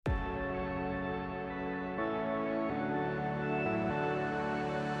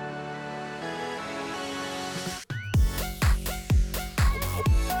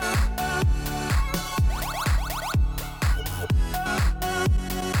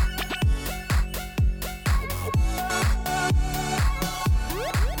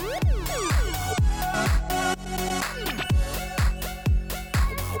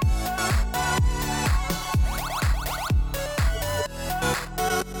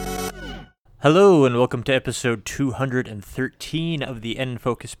Hello and welcome to episode 213 of the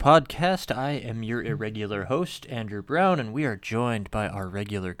N-Focus podcast. I am your irregular host, Andrew Brown, and we are joined by our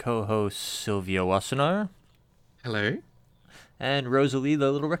regular co-host, Sylvia Wassenaar. Hello. And Rosalie,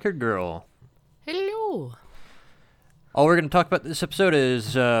 the little record girl. Hello. All we're going to talk about this episode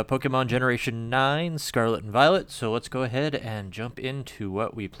is Pokemon Generation 9, Scarlet and Violet, so let's go ahead and jump into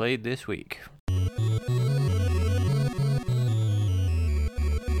what we played this week.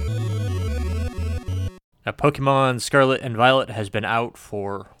 Now, Pokemon Scarlet and Violet has been out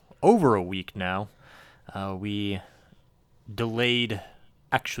for over a week now. We delayed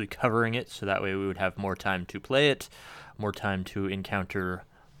actually covering it, so that way we would have more time to play it, more time to encounter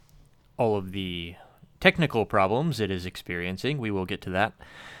all of the technical problems it is experiencing. We will get to that.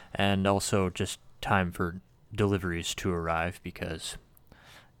 And also just time for deliveries to arrive, because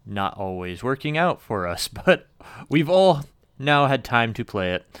not always working out for us, but we've all now had time to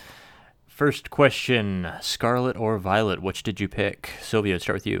play it. First question, Scarlet or Violet, which did you pick? Sylvia,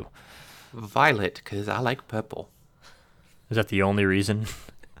 start with you. Violet, because I like purple. Is that the only reason?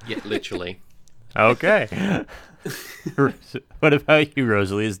 Yeah, literally. Okay. What about you,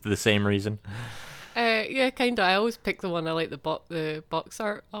 Rosalie? Is it the same reason? Yeah, kind of. I always pick the one I like the box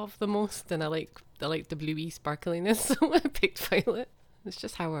art of the most, and I like the bluey sparkliness, so I picked Violet. It's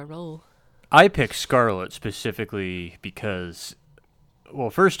just how I roll. I picked Scarlet specifically because, well,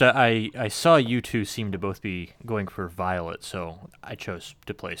 first I saw you two seem to both be going for Violet, so I chose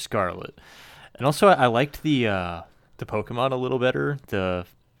to play Scarlet. And also I liked the Pokemon a little better, the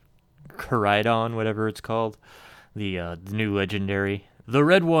Koraidon, whatever it's called, the new legendary. The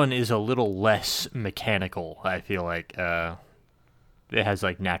red one is a little less mechanical, I feel like. It has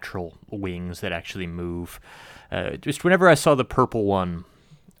like natural wings that actually move. Just whenever I saw the purple one,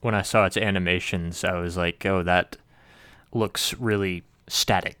 when I saw its animations, I was like, oh, that looks really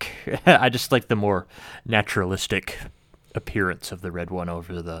static. I just like the more naturalistic appearance of the red one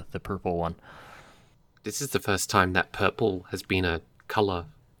over the purple one. This is the first time that purple has been a color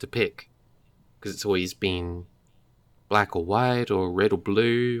to pick, because it's always been black or white or red or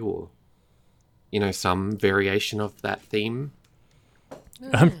blue or, some variation of that theme.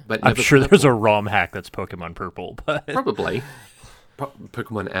 But I'm sure purple. there's a ROM hack that's Pokemon Purple, but Probably.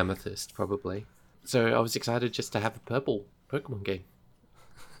 Pokemon Amethyst, probably. So I was excited just to have a purple Pokemon game.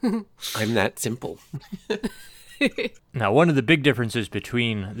 I'm that simple. Now, one of the big differences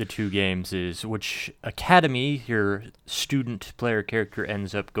between the two games is which academy your student player character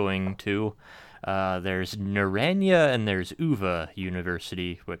ends up going to. There's Naranja and there's Uva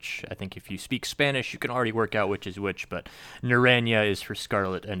University, which I think if you speak Spanish, you can already work out which is which, but Naranja is for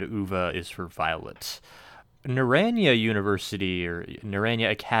Scarlet and Uva is for Violet. Naranja University, or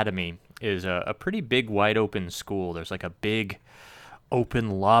Naranja Academy, is a pretty big, wide-open school. There's like a big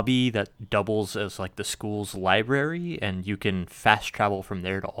open lobby that doubles as like the school's library, and you can fast travel from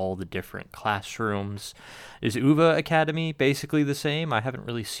there to all the different classrooms. Is Uva Academy basically the same? I haven't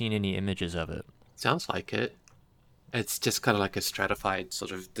really seen any images of it. Sounds like it. It's just kind of like a stratified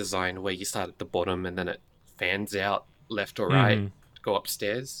sort of design where you start at the bottom and then it fans out left or right, go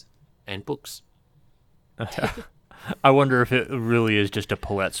upstairs, and books. I wonder if it really is just a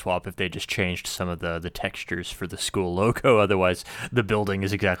palette swap, if they just changed some of the textures for the school logo. Otherwise, the building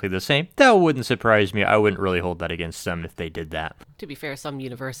is exactly the same. That wouldn't surprise me. I wouldn't really hold that against them if they did that. To be fair, some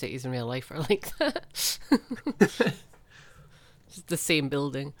universities in real life are like that. It's the same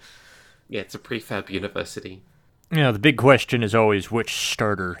building. Yeah, it's a prefab university. The big question is always which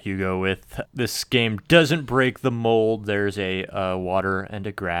starter you go with. This game doesn't break the mold. There's a water and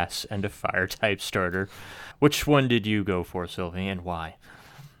a grass and a fire type starter. Which one did you go for, Sylvie, and why?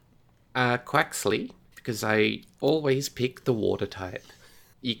 Quaxley, because I always pick the water type.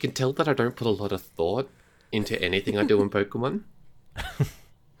 You can tell that I don't put a lot of thought into anything I do in Pokemon.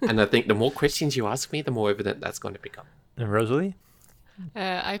 And I think the more questions you ask me, the more evident that's going to become. And Rosalie?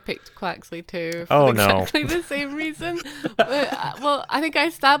 I picked Quaxley too for exactly the same reason. Well, I think I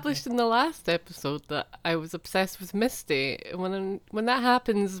established in the last episode that I was obsessed with Misty. When that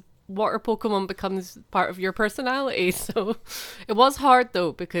happens, water Pokemon becomes part of your personality. So it was hard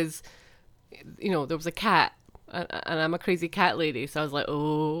though, because there was a cat, and I'm a crazy cat lady. So I was like,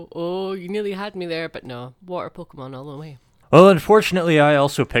 oh, you nearly had me there, but no, water Pokemon all the way. Well, unfortunately, I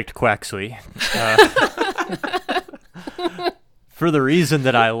also picked Quaxley. For the reason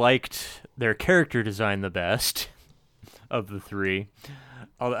that I liked their character design the best of the three.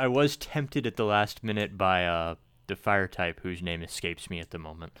 I was tempted at the last minute by the fire type, whose name escapes me at the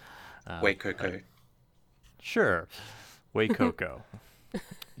moment. Waikoko. Sure. Waikoko.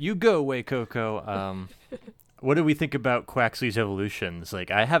 You go, Waikoko. What do we think about Quaxly's evolutions? Like,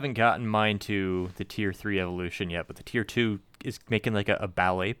 I haven't gotten mine to the tier 3 evolution yet, but the tier 2 is making like a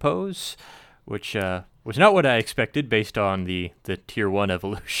ballet pose, which was not what I expected based on the tier 1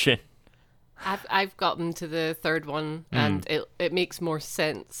 evolution. I've gotten to the third one, and it makes more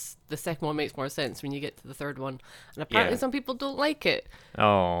sense. The second one makes more sense when you get to the third one, and apparently some people don't like it.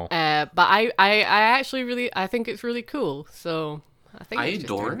 Oh. But I actually I think it's really cool. So I think I it's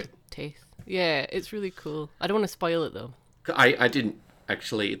adore just it. taste. Yeah, it's really cool. I don't want to spoil it though. I didn't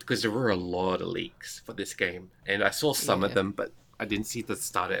actually, because there were a lot of leaks for this game, and I saw some of them, but I didn't see the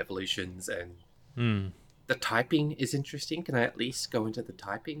starter evolutions, and the typing is interesting. Can I at least go into the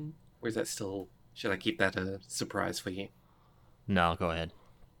typing? Or is that still... Should I keep that a surprise for you? No, go ahead.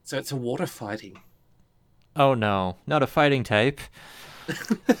 So it's a water fighting. Oh no, not a fighting type.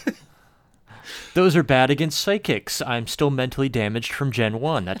 Those are bad against psychics. I'm still mentally damaged from Gen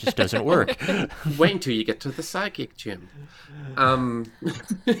 1. That just doesn't work. Wait until you get to the psychic gym.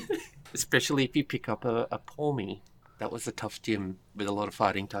 Especially if you pick up a Pawmi. That was a tough gym with a lot of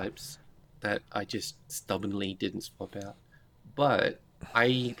fighting types that I just stubbornly didn't swap out. But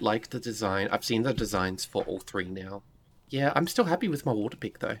I like the design. I've seen the designs for all 3 now. Yeah, I'm still happy with my water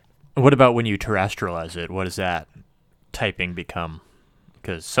pick though. What about when you terrestrialize it? What does that typing become?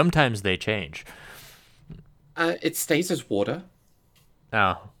 Because sometimes they change. It stays as water.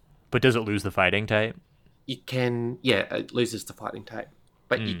 Oh, but does it lose the fighting type? You can... Yeah, it loses the fighting type.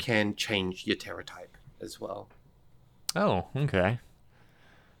 But you can change your Terra type as well. Oh, okay.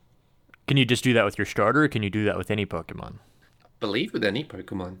 Can you just do that with your starter, or can you do that with any Pokemon? Believe with any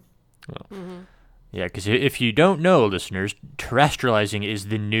Pokemon. Oh. Yeah, because if you don't know, listeners, terrestrializing is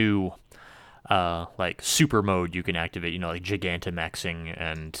the new, like, super mode you can activate, like Gigantamaxing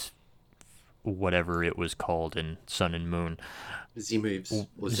and whatever it was called in Sun and Moon. Z-moves.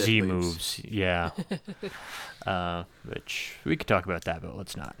 Z-moves, yeah. Which, we could talk about that, but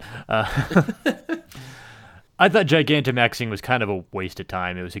let's not. I thought Gigantamaxing was kind of a waste of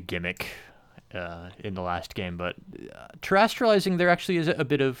time. It was a gimmick in the last game, but terrestrializing, there actually is a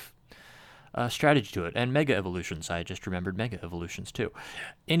bit of strategy to it. And Mega Evolutions. I just remembered Mega Evolutions, too.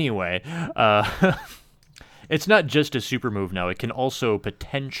 Anyway, it's not just a super move now. It can also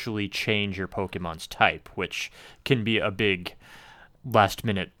potentially change your Pokemon's type, which can be a big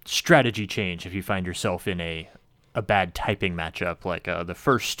last-minute strategy change if you find yourself in a bad typing matchup. Like the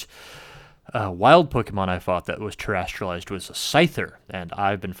first... wild Pokemon I fought that was terrestrialized was a Scyther, and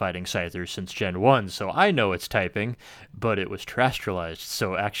I've been fighting Scythers since Gen 1, so I know its typing, but it was terrestrialized,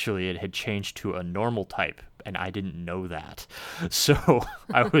 so actually it had changed to a normal type, and I didn't know that. So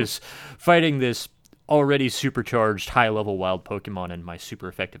I was fighting this already supercharged high-level wild Pokemon, and my super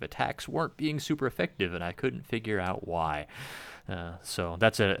effective attacks weren't being super effective, and I couldn't figure out why. So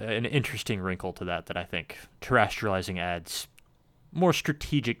that's an interesting wrinkle to that I think terrestrializing adds more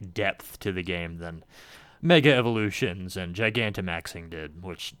strategic depth to the game than Mega Evolutions and Gigantamaxing did,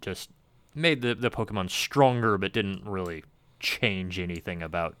 which just made the Pokemon stronger but didn't really change anything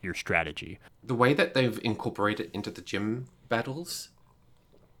about your strategy. The way that they've incorporated into the gym battles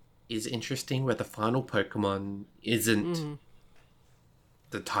is interesting, where the final Pokemon isn't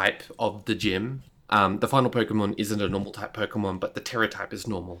the type of the gym. The final Pokemon isn't a normal type Pokemon, but the Terra type is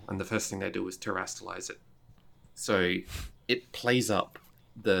normal, and the first thing they do is terrestrialize it. So it plays up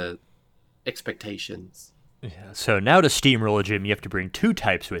the expectations. Yeah, so now to steamroll a gym, you have to bring 2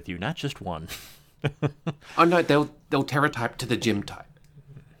 types with you, not just 1. Oh no, they'll Terra type to the gym type.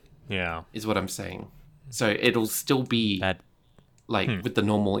 Yeah, is what I'm saying. So it'll still be that, with the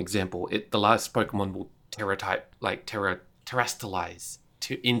normal example. The last Pokemon will Terra type, like terrestrialize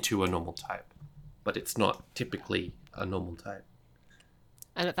into a normal type, but it's not typically a normal type.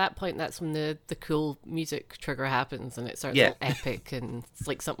 And at that point, that's when the cool music trigger happens, and it starts all epic, and it's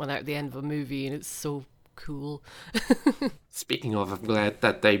like something out at the end of a movie, and it's so cool. Speaking of, I'm glad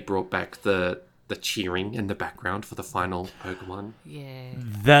that they brought back the cheering in the background for the final Pokemon. Yeah.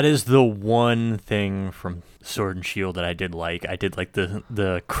 That is the one thing from Sword and Shield that I did like. I did like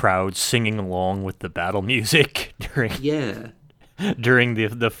the crowd singing along with the battle music during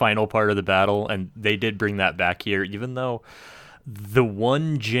the final part of the battle, and they did bring that back here, even though the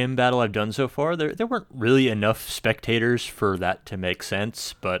one gym battle I've done so far, there weren't really enough spectators for that to make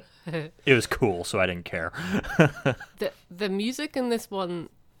sense, but it was cool, so I didn't care. The music in this one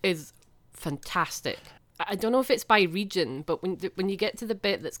is fantastic. I don't know if it's by region, but when you get to the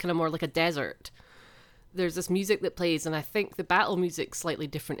bit that's kind of more like a desert, there's this music that plays, and I think the battle music's slightly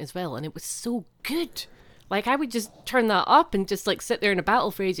different as well, and it was so good. Like, I would just turn that up and just, like, sit there in a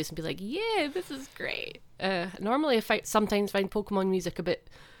battle phase just and be like, yeah, this is great. Normally I sometimes find Pokemon music a bit,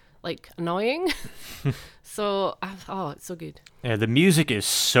 like annoying. So, it's so good. Yeah, the music is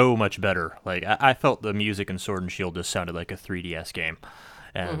so much better. Like I felt the music in Sword and Shield just sounded like a 3DS game,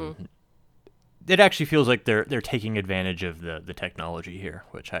 and it actually feels like they're taking advantage of the technology here,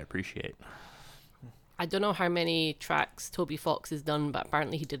 which I appreciate. I don't know how many tracks Toby Fox has done, but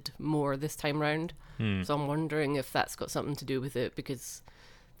apparently he did more this time round. So I'm wondering if that's got something to do with it, because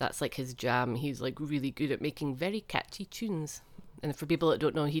that's like his jam. He's like really good at making very catchy tunes. And for people that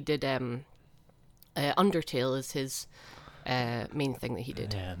don't know, he did Undertale is his main thing that he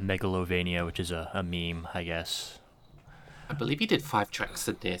did. Yeah, Megalovania, which is a meme, I guess. I believe he did 5 tracks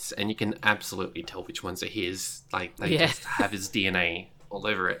in this, and you can absolutely tell which ones are his. Like, they just have his DNA all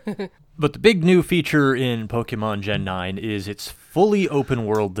over it. But the big new feature in Pokemon Gen 9 is it's fully open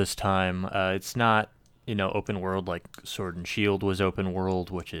world this time. It's not, open world like Sword and Shield was open world,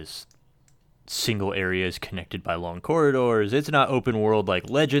 which is single areas connected by long corridors. It's not open world like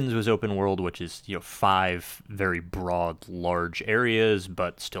Legends was open world, which is 5 very broad, large areas,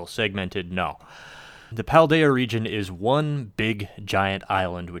 but still segmented. No. The Paldea region is one big, giant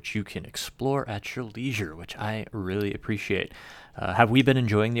island which you can explore at your leisure, which I really appreciate. Have we been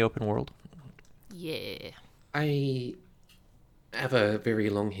enjoying the open world? Yeah. I have a very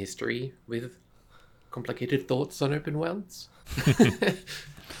long history with complicated thoughts on open worlds.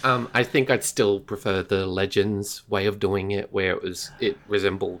 I think I'd still prefer the Legends way of doing it, where it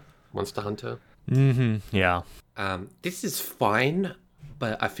resembled Monster Hunter. Yeah. This is fine,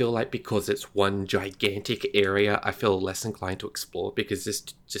 but I feel like because it's one gigantic area, I feel less inclined to explore because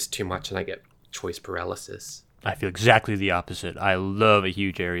it's just too much and I get choice paralysis. I feel exactly the opposite. I love a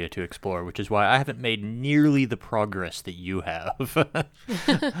huge area to explore, which is why I haven't made nearly the progress that you have.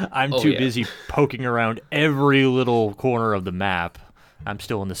 I'm too busy poking around every little corner of the map. I'm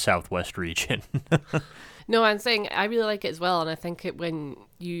still in the southwest region. No, I'm saying I really like it as well, and I think when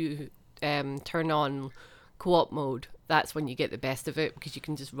you turn on co-op mode, that's when you get the best of it, because you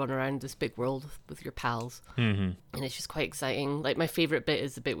can just run around this big world with your pals. And it's just quite exciting. Like, my favourite bit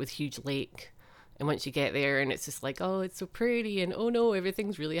is the bit with Huge Lake. And once you get there, and it's just like, oh, it's so pretty, and oh no,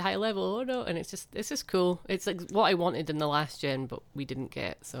 everything's really high level, oh no, and it's just cool. It's like what I wanted in the last gen, but we didn't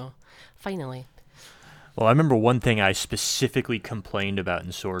get, so finally. Well, I remember one thing I specifically complained about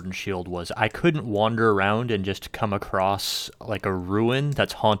in Sword and Shield was I couldn't wander around and just come across like a ruin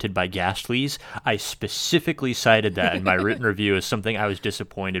that's haunted by Ghastlies. I specifically cited that in my written review as something I was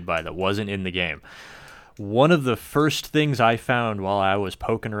disappointed by that wasn't in the game. One of the first things I found while I was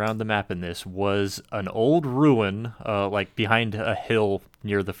poking around the map in this was an old ruin, like behind a hill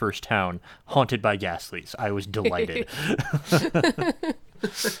near the first town, haunted by Ghastlies. I was delighted.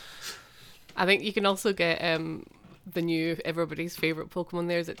 I think you can also get the new everybody's favorite Pokemon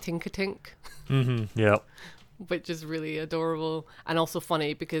there. Is it Tinkatink? Yeah. Which is really adorable and also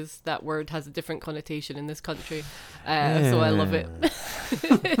funny because that word has a different connotation in this country. So I love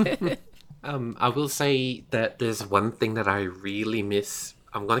it. I will say that there's one thing that I really miss.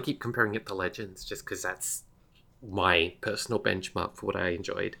 I'm going to keep comparing it to Legends just because that's my personal benchmark for what I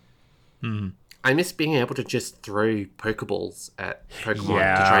enjoyed. I miss being able to just throw Pokeballs at Pokemon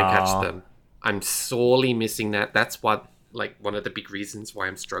to try and catch them. I'm sorely missing that. That's one of the big reasons why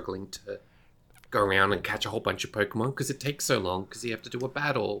I'm struggling to go around and catch a whole bunch of Pokemon, because it takes so long because you have to do a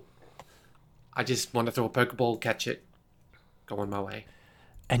battle. I just want to throw a Pokeball, catch it, go on my way.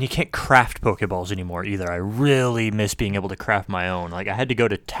 And you can't craft Pokeballs anymore either. I really miss being able to craft my own. Like, I had to go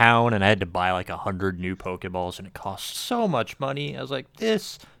to town and I had to buy like 100 new Pokeballs, and it cost so much money. I was like,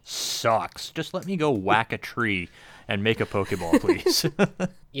 this sucks. Just let me go whack a tree and make a Pokeball, please.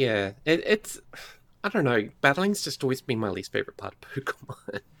 Yeah, it's... I don't know. Battling's just always been my least favorite part of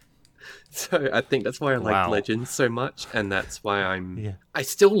Pokemon. So I think that's why I like Legends so much, and that's why I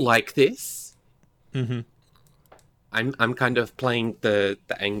still like this. I'm kind of playing the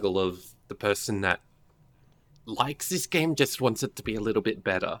angle of the person that likes this game, just wants it to be a little bit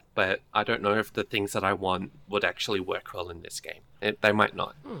better, but I don't know if the things that I want would actually work well in this game. They might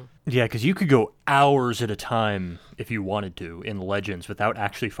not. Yeah, because you could go hours at a time if you wanted to in Legends without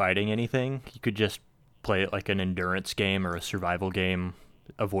actually fighting anything. You could just play it like an endurance game or a survival game,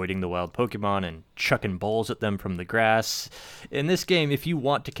 avoiding the wild Pokemon and chucking balls at them from the grass. In this game, if you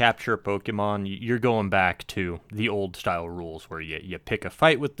want to capture a Pokemon, you're going back to the old style rules where you pick a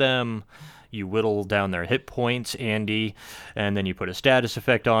fight with them, you whittle down their hit points, Andy, and then you put a status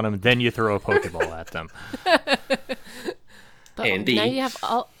effect on them, then you throw a Pokeball at them. But Andy.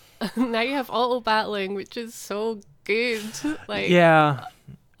 Now you have auto battling, which is so good. Like, yeah.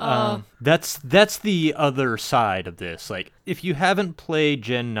 That's the other side of this. Like, if you haven't played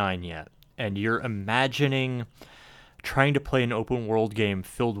Gen 9 yet, and you're imagining trying to play an open world game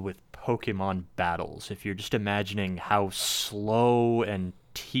filled with Pokemon battles. If you're just imagining how slow and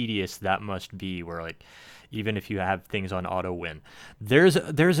tedious that must be, where like even if you have things on auto win, there's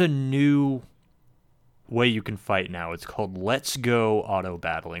a new way you can fight now. It's called Let's Go Auto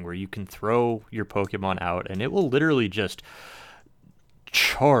Battling, where you can throw your Pokemon out and it will literally just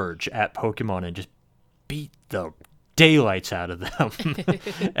charge at Pokemon and just beat the daylights out of them.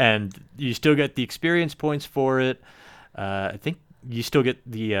 And you still get the experience points for it. I think you still get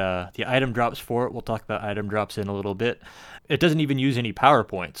the item drops for it. We'll talk about item drops in a little bit. It doesn't even use any power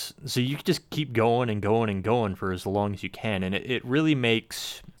points, so you can just keep going and going and going for as long as you can, and it really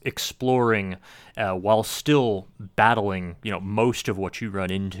makes exploring while still battling, most of what you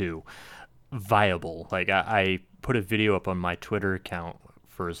run into viable. Like I put a video up on my Twitter account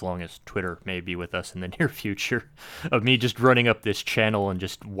for as long as Twitter may be with us in the near future, of me just running up this channel and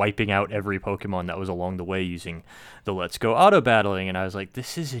just wiping out every Pokemon that was along the way using the Let's Go Auto Battling. And I was like,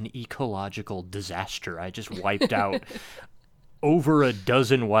 this is an ecological disaster. I just wiped out over a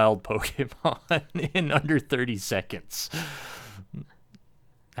dozen wild Pokemon in under 30 seconds.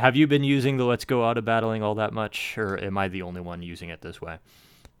 Have you been using the Let's Go Auto Battling all that much, or am I the only one using it this way?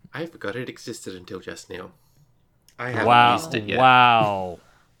 I forgot it existed until just now. I haven't used it yet. Wow.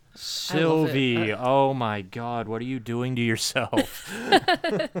 Sylvie, oh my God, what are you doing to yourself?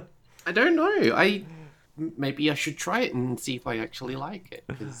 I don't know. Maybe I should try it and see if I actually like it.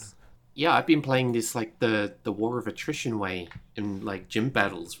 Because, yeah, I've been playing this like the War of Attrition way in like gym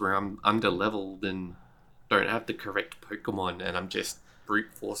battles where I'm under-leveled and don't have the correct Pokemon, and I'm just brute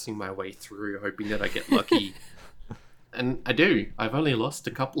forcing my way through, hoping that I get lucky. And I do. I've only lost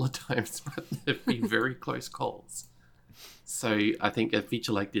a couple of times, but they've been very close calls. So I think a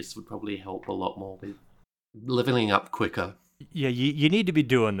feature like this would probably help a lot more with leveling up quicker. Yeah, you need to be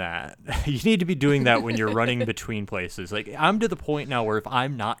doing that. You need to be doing that when you're running between places. Like, I'm to the point now where if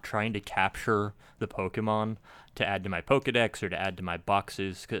I'm not trying to capture the Pokemon to add to my Pokedex or to add to my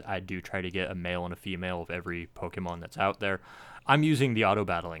boxes, because I do try to get a male and a female of every Pokemon that's out there, I'm using the auto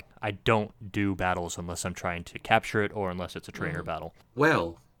battling. I don't do battles unless I'm trying to capture it or unless it's a trainer battle.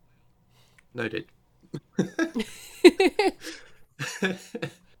 Well, noted.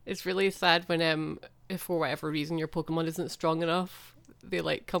 It's really sad when if for whatever reason your Pokemon isn't strong enough, they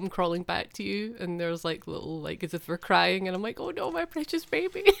like come crawling back to you and there's like little like as if they're crying, and I'm like, oh no, my precious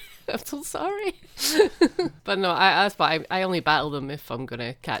baby. I'm so sorry. But no, that's why I only battle them if I'm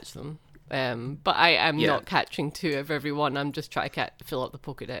gonna catch them. But I am not catching 2 of every one. I'm just trying to fill up the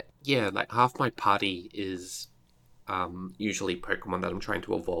Pokédex. Yeah, like half my party is usually Pokemon that I'm trying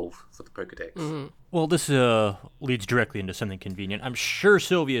to evolve for the Pokedex. Mm-hmm. Well, this leads directly into something convenient. I'm sure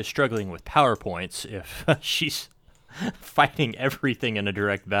Sylvia is struggling with PowerPoints if she's fighting everything in a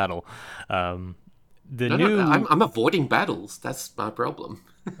direct battle. No, I'm avoiding battles. That's my problem.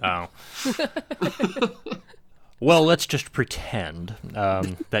 Oh. Well, let's just pretend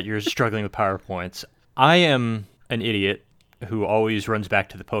that you're struggling with PowerPoints. I am an idiot who always runs back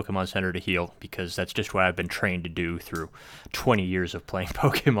to the Pokemon Center to heal, because that's just what I've been trained to do through 20 years of playing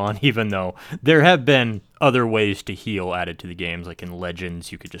Pokemon, even though there have been other ways to heal added to the games. Like in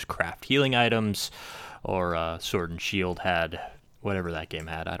Legends, you could just craft healing items, or Sword and Shield had whatever that game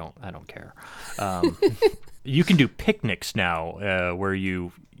had. I don't care. You can do picnics now, where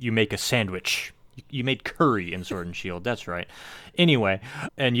you make a sandwich. You made curry in Sword and Shield, that's right. Anyway,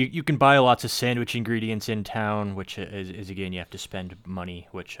 and you can buy lots of sandwich ingredients in town, which is again, you have to spend money,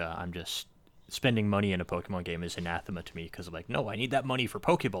 which I'm just... Spending money in a Pokemon game is anathema to me, because I'm like, no, I need that money for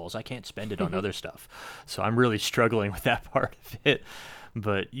Pokeballs. I can't spend it on other stuff. So I'm really struggling with that part of it.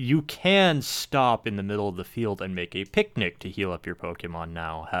 But you can stop in the middle of the field and make a picnic to heal up your Pokemon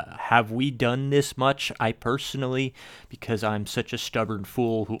now. Have we done this much? I personally, because I'm such a stubborn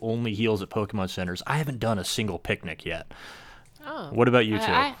fool who only heals at Pokemon Centers, I haven't done a single picnic yet. Oh. What about you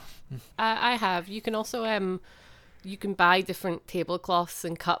two? I have. You can also you can buy different tablecloths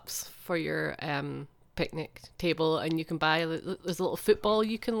and cups for your picnic table, and you can buy there's a little football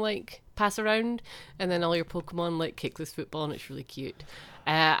you can like pass around, and then all your Pokemon like kick this football, and it's really cute.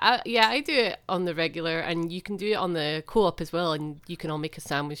 I do it on the regular, and you can do it on the co-op as well, and you can all make a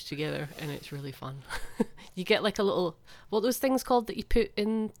sandwich together, and it's really fun. You get like a little, what are those things called that you put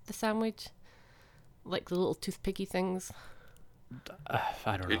in the sandwich, like the little toothpicky things?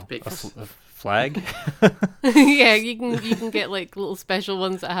 I don't know. A flag? Yeah, you can get like little special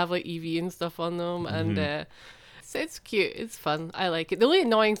ones that have like EV and stuff on them, and so it's cute. It's fun. I like it. The only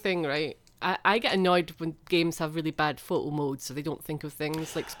annoying thing, right? I get annoyed when games have really bad photo mode, so they don't think of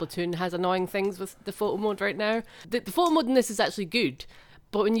things. Like Splatoon has annoying things with the photo mode right now. The photo mode in this is actually good,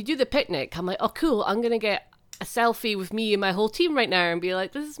 but when you do the picnic, I'm like, oh cool, I'm gonna get a selfie with me and my whole team right now and be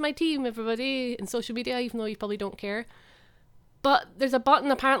like, this is my team, everybody, in social media, even though you probably don't care. But there's a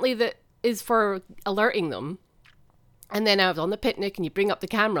button apparently that is for alerting them. And then I was on the picnic and you bring up the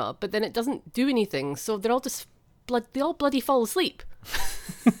camera, but then it doesn't do anything. So they're all just they all bloody fall asleep.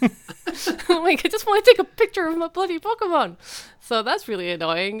 I'm like, I just want to take a picture of my bloody Pokemon. So that's really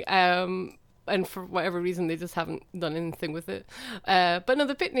annoying. And for whatever reason, they just haven't done anything with it. But no,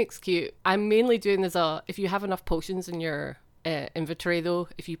 the picnic's cute. I'm mainly doing this, if you have enough potions in your inventory, though,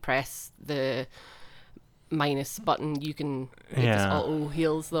 if you press the minus button, you can, it just auto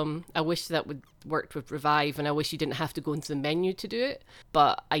heals them. I wish that would worked with Revive, and I wish you didn't have to go into the menu to do it.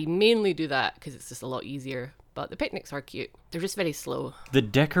 But I mainly do that because it's just a lot easier. But the picnics are cute. They're just very slow. The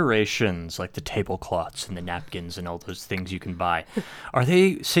decorations, like the tablecloths and the napkins and all those things you can buy, are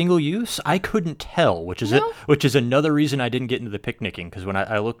they single use? I couldn't tell, which is another reason I didn't get into the picnicking, because when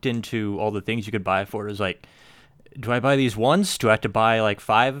I looked into all the things you could buy for it, was like, do I buy these once? Do I have to buy like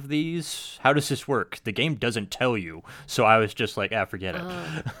 5 of these? How does this work? The game doesn't tell you. So I was just like, forget it.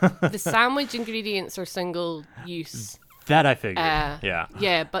 The sandwich ingredients are single use. That I figured. Yeah.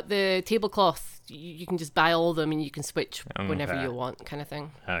 Yeah, but the tablecloth, you can just buy all of them and you can switch whenever you want, kind of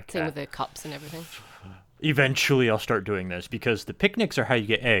thing. Okay. Same with the cups and everything. Eventually I'll start doing this, because the picnics are how you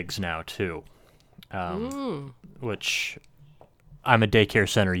get eggs now, too. Which... I'm a daycare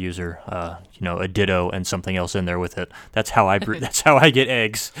center user, a Ditto and something else in there with it. That's how I that's how I get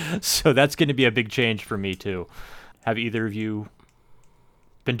eggs. So that's going to be a big change for me too. Have either of you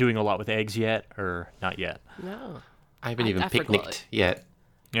been doing a lot with eggs yet, or not yet? No. I haven't even picnicked yet.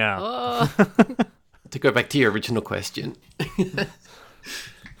 Yeah. Oh. To go back to your original question.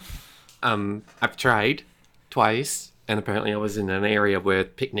 I've tried twice, and apparently I was in an area where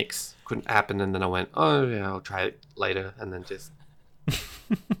picnics couldn't happen, and then I went, oh yeah, I'll try it later, and then just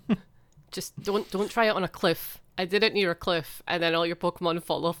don't try it on a cliff. I did it near a cliff, and then all your Pokemon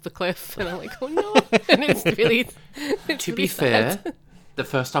fall off the cliff, and I'm like, oh no. And it's really to be fair, the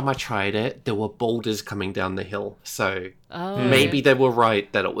first time I tried it, there were boulders coming down the hill, so maybe they were right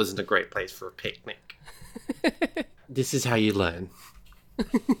that it wasn't a great place for a picnic. This is how you learn.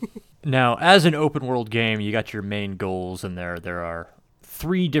 Now, as an open world game, you got your main goals, and there are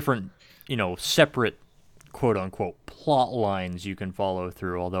 3 different, separate quote-unquote plot lines you can follow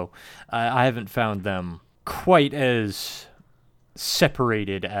through, although I haven't found them quite as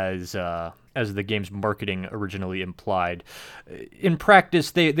separated as the game's marketing originally implied. In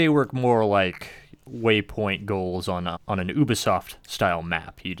practice, they work more like waypoint goals on an Ubisoft-style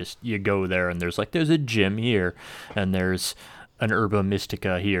map. You go there, and there's a gym here, and there's an Herba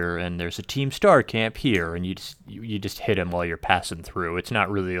Mystica here, and there's a Team Star camp here, and you just hit them while you're passing through. It's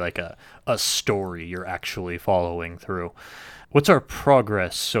not really like a story you're actually following through. What's our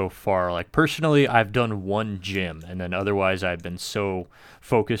progress so far? Like, personally, I've done 1 gym, and then otherwise I've been so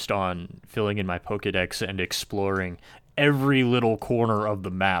focused on filling in my Pokedex and exploring every little corner of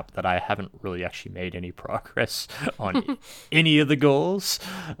the map that I haven't really actually made any progress on any of the goals.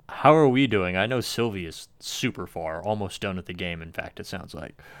 How are we doing? I know Sylvie is super far, almost done with the game, in fact, it sounds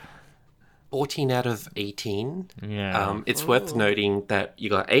like. 14 out of 18. Yeah. It's worth noting that you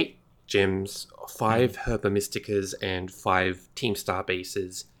got 8 gyms, 5 Herba Mysticas, and 5 Team Star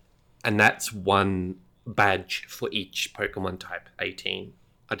bases. And that's 1 badge for each Pokemon type, 18.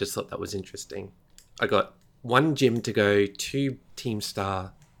 I just thought that was interesting. I got 1 gym to go, 2 Team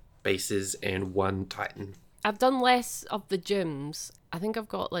Star bases, and 1 Titan. I've done less of the gyms. I think I've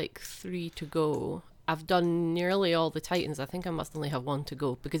got 3 to go. I've done nearly all the Titans. I think I must only have 1 to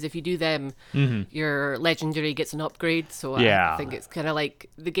go, because if you do them, your legendary gets an upgrade. So I think it's kind of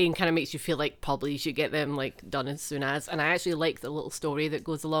the game kind of makes you feel like probably you should get them done as soon as. And I actually like the little story that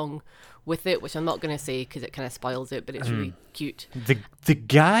goes along with it, which I'm not going to say because it kind of spoils it, but it's really cute. The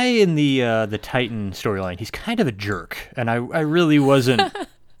guy in the Titan storyline, he's kind of a jerk, and I really wasn't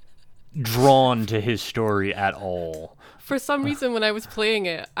drawn to his story at all. For some reason, when I was playing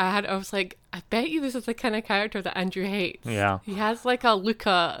it, I was like, I bet you this is the kind of character that Andrew hates. Yeah. He has a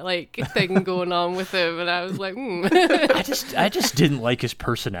Luca thing going on with him, and I was like, I just didn't like his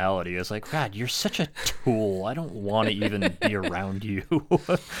personality. I was like, God, you're such a tool. I don't want to even be around you.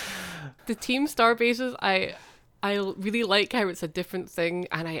 The Team Star bases, I really like how it's a different thing,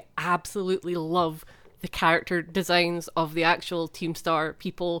 and I absolutely love the character designs of the actual Team Star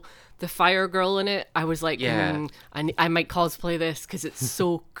people. The Fire Girl in it, I was like, I might cosplay this because it's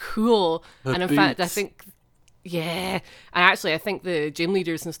so cool. And in fact, I think, and actually, I think the gym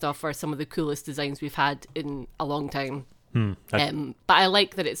leaders and stuff are some of the coolest designs we've had in a long time. But I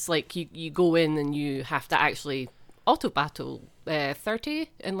like that it's you go in and you have to actually auto battle 30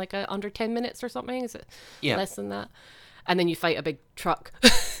 in like under 10 minutes or something. Is it Yeah. less than that? And then you fight a big truck.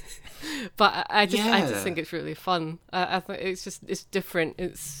 But I just think it's really fun. I think it's different.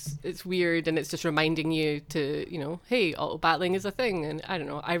 It's weird, and it's just reminding you to, hey, auto battling is a thing. And I don't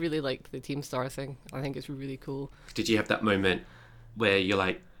know. I really like the Team Star thing. I think it's really cool. Did you have that moment where you're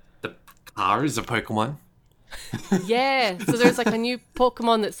like, the car is a Pokemon? Yeah. So there's like a new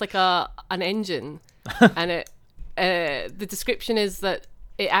Pokemon that's like an engine, and the description is that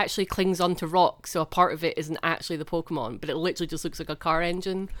it actually clings onto rocks, so a part of it isn't actually the Pokemon, but it literally just looks like a car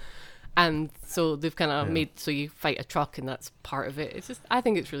engine. And so they've kind of made so you fight a truck and that's part of it. It's just, I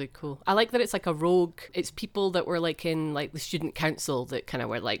think it's really cool. I like that it's like a rogue. It's people that were like in like the student council that kind of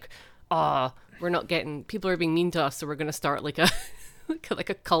were like, we're not getting, people are being mean to us, so we're going to start like a like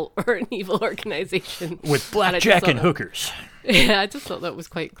a cult or an evil organization with blackjack and hookers. Yeah, I just thought that was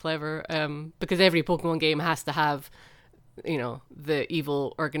quite clever, because every Pokemon game has to have, the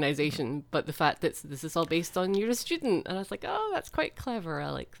evil organization, but the fact that this is all based on you're a student, and I was like, oh, that's quite clever. I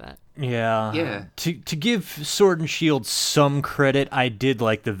like that. Yeah. To give Sword and Shield some credit, I did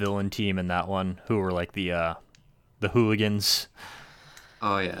like the villain team in that one, who were like the hooligans.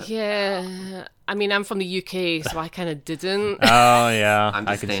 Oh yeah. Yeah. I mean, I'm from the UK, so I kind of didn't. Oh yeah,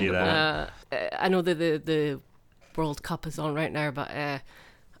 I can see that. I know that the World Cup is on right now, but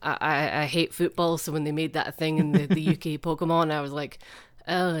I hate football, so when they made that a thing in the UK Pokemon, I was like,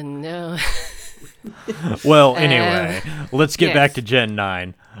 oh no. Well, anyway, let's get back to Gen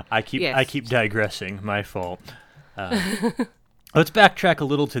 9. I keep digressing. My fault. Let's backtrack a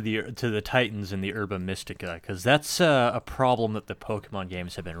little to the Titans and the Herba Mystica, because that's a problem that the Pokemon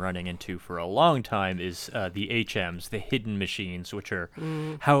games have been running into for a long time. Is the HMs, the hidden machines, which are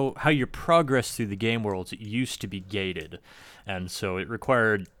how your progress through the game worlds used to be gated, and so it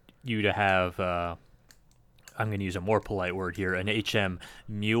required you to have. I'm going to use a more polite word here, an HM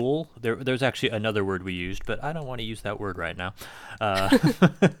mule. There's actually another word we used, but I don't want to use that word right now.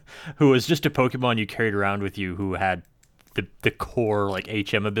 Who was just a Pokemon you carried around with you who had the core like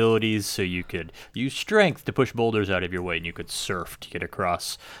HM abilities, so you could use strength to push boulders out of your way, and you could surf to get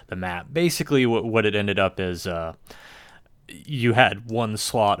across the map. Basically, what it ended up is you had one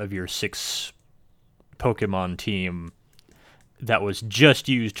slot of your 6 Pokemon team that was just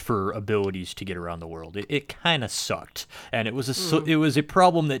used for abilities to get around the world. It kind of sucked, and it was a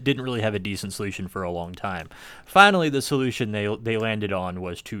problem that didn't really have a decent solution for a long time. Finally, the solution they landed on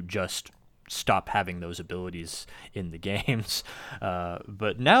was to just stop having those abilities in the games.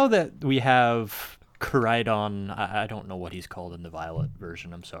 But now that we have Koraidon, I don't know what he's called in the Violet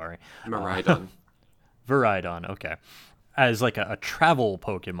version, I'm sorry. Miraidon. Viridon, okay. As like a travel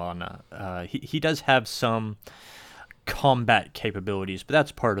Pokemon, he does have some combat capabilities, but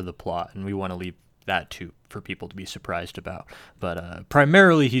that's part of the plot, and we want to leave that for people to be surprised about. But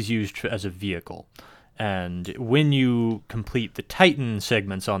primarily he's used as a vehicle. And when you complete the Titan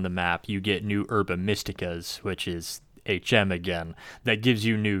segments on the map, you get new Herba Mysticas, which is HM again, that gives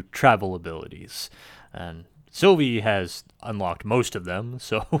you new travel abilities. And Sylvie has unlocked most of them,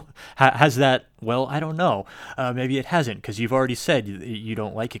 so has that? Well, I don't know. Maybe it hasn't, because you've already said you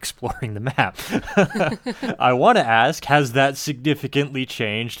don't like exploring the map. I want to ask, has that significantly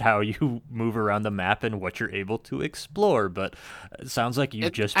changed how you move around the map and what you're able to explore? But it sounds like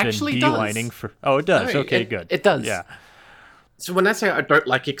you've just been beelining for... Oh, it does? No, okay, good. It does. Yeah. So when I say I don't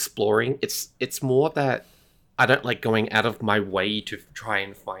like exploring, it's more that I don't like going out of my way to try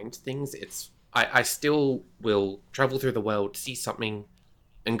and find things. I still will travel through the world, see something,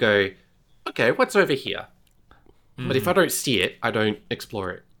 and go, okay, what's over here? But if I don't see it, I don't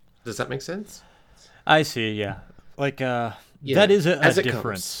explore it. Does that make sense? I see, yeah. Like, that is a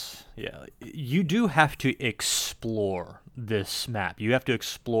difference. Yeah, you do have to explore this map. You have to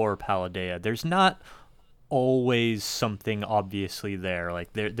explore Paldea. There's not always something obviously there.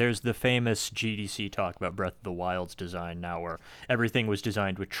 Like there's the famous GDC talk about Breath of the Wild's design now, where everything was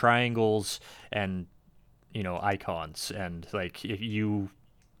designed with triangles and icons, and like if you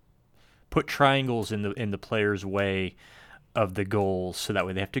put triangles in the player's way of the goals, so that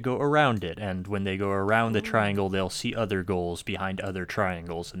way they have to go around it, and when they go around the triangle they'll see other goals behind other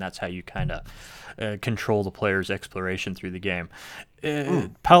triangles, and that's how you kind of control the player's exploration through the game.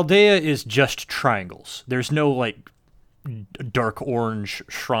 Paldea is just triangles. There's no like dark orange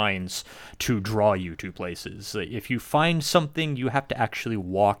shrines to draw you to places. If you find something, you have to actually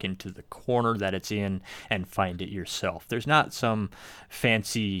walk into the corner that it's in and find it yourself. There's not some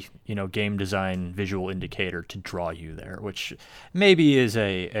fancy, game design visual indicator to draw you there, which maybe is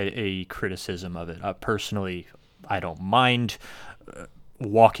a criticism of it. Personally, I don't mind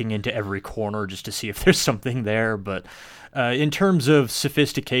walking into every corner just to see if there's something there. But in terms of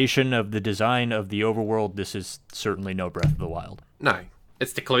sophistication of the design of the overworld, this is certainly no Breath of the Wild. No,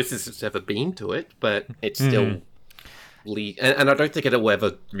 it's the closest it's ever been to it, but it's still... And I don't think it'll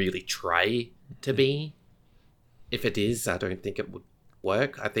ever really try to be. If it is, I don't think it would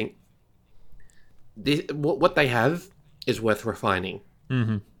work. I think what they have is worth refining.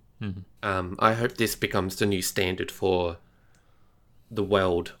 I hope this becomes the new standard for the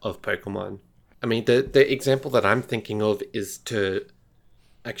world of Pokemon. I mean, the example that I'm thinking of is to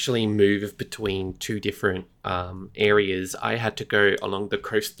actually move between two different areas. I had to go along the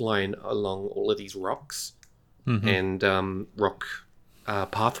coastline along all of these rocks and rock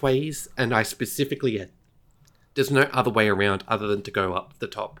pathways, and I specifically had... There's no other way around other than to go up the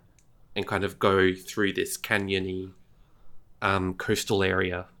top and kind of go through this canyony coastal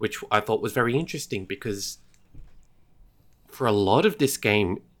area, which I thought was very interesting because for a lot of this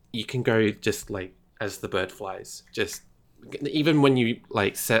game, you can go just like as the bird flies. Just even when you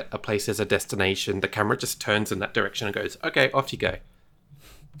like set a place as a destination, the camera just turns in that direction and goes, okay, off you go.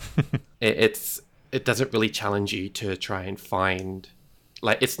 It doesn't really challenge you to try and find,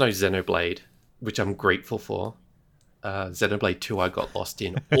 like, it's no Xenoblade, which I'm grateful for. Xenoblade 2 I got lost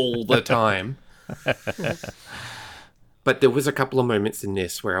in all the time. But there was a couple of moments in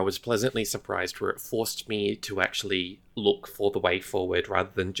this where I was pleasantly surprised, where it forced me to actually look for the way forward rather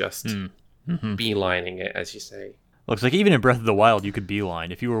than just beelining it, as you say. Looks like even in Breath of the Wild, you could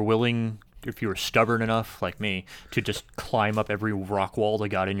beeline. If you were willing, if you were stubborn enough, like me, to just climb up every rock wall that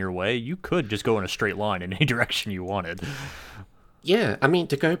got in your way, you could just go in a straight line in any direction you wanted. Yeah, I mean,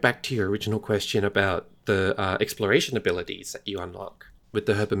 to go back to your original question about the exploration abilities that you unlock with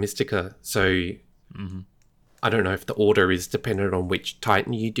the Herba Mystica, so I don't know if the order is dependent on which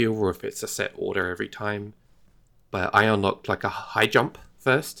Titan you do or if it's a set order every time, but I unlocked like a high jump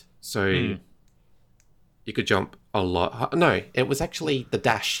first, so you could jump a lot. No, it was actually the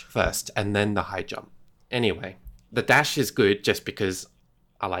dash first and then the high jump. Anyway, the dash is good just because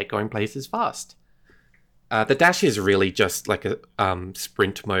I like going places fast. The dash is really just like a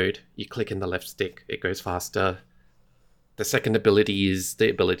sprint mode. You click in the left stick, it goes faster. The second ability is the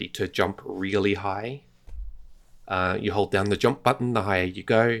ability to jump really high. You hold down the jump button, the higher you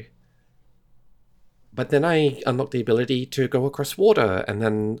go. But then I unlocked the ability to go across water and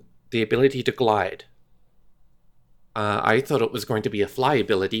then the ability to glide. I thought it was going to be a fly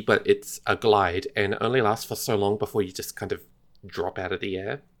ability, but it's a glide and it only lasts for so long before you just kind of drop out of the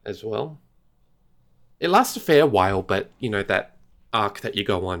air as well. It lasts a fair while, but, you know, that arc that you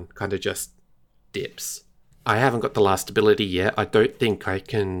go on kind of just dips. I haven't got the last ability yet. I don't think I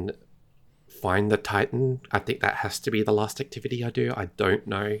can find the Titan. I think that has to be the last activity I do. I don't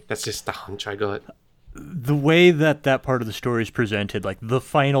know. That's just the hunch I got. The way that part of the story is presented, like the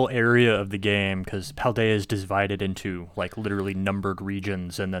final area of the game, because Paldea is divided into like literally numbered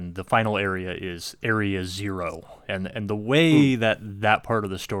regions, and then the final area is Area 0. And the way that part of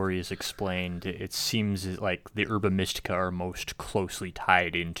the story is explained, it seems like the Herba Mystica are most closely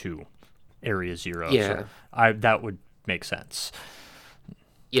tied into Area 0. Yeah. So that would make sense.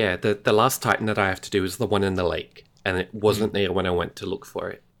 Yeah, the last Titan that I have to do is the one in the lake, and it wasn't there when I went to look for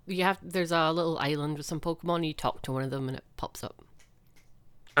it. There's a little island with some Pokemon. You talk to one of them and it pops up.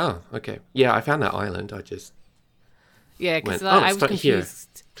 Oh, okay. Yeah, I found that island. I just because I was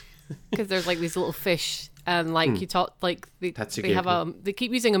confused because there's like these little fish, and like you talk like they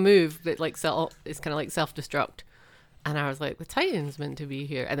keep using a move that like it's kind of like self-destruct, and I was like, the Titan's meant to be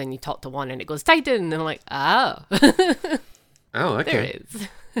here, and then you talk to one and it goes Titan, and I'm like, oh, oh, okay, there it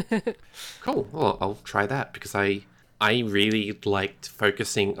is. Cool. Well, I'll try that because I really liked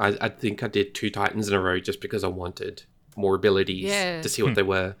focusing. I think I did 2 Titans in a row just because I wanted more abilities to see what they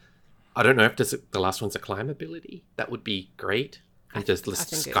were. I don't know if the last one's a climb ability. That would be great. And just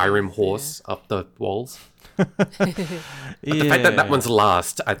list Skyrim horse up the walls. But the fact that one's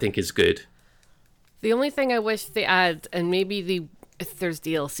last, I think, is good. The only thing I wish they add, and maybe if there's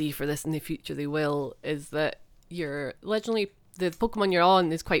DLC for this in the future, they will, is that the Pokemon you're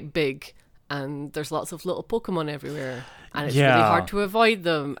on is quite big. And there's lots of little Pokemon everywhere. And it's really hard to avoid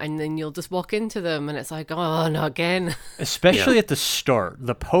them. And then you'll just walk into them and it's like, oh, not again. Especially at the start.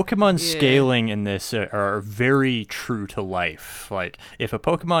 The Pokemon scaling in this are very true to life. Like, if a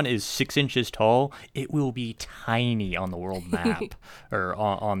Pokemon is 6 inches tall, it will be tiny on the world map. Or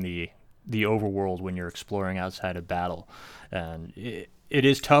on the overworld when you're exploring outside of battle. And it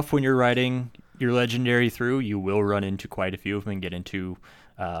is tough when you're riding your legendary through. You will run into quite a few of them and get into...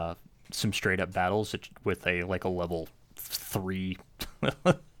 some straight up battles with a level 3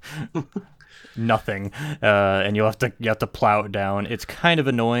 nothing, and you have to plow it down. It's kind of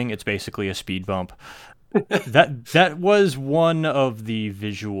annoying. It's basically a speed bump. That was one of the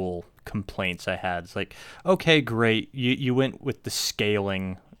visual complaints I had. It's like, okay, great, you went with the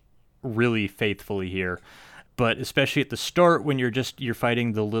scaling really faithfully here, but especially at the start when you're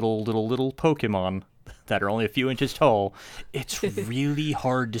fighting the little Pokemon that are only a few inches tall, it's really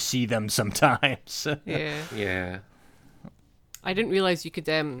hard to see them sometimes. Yeah. I didn't realize you could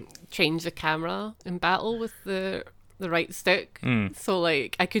change the camera in battle with the right stick. So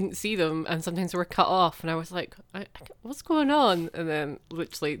like I couldn't see them, and sometimes they were cut off, and I was like, what's going on? And then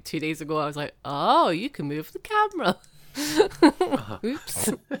literally 2 days ago I was like, oh, you can move the camera. Oops.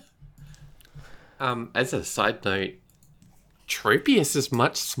 As a side note, Tropius is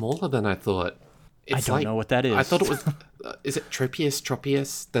much smaller than I thought. I don't know what that is. I thought it was is it Tropius,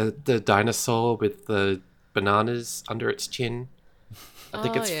 the dinosaur with the bananas under its chin? I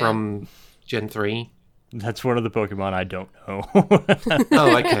think it's from Gen 3. That's one of the Pokemon I don't know.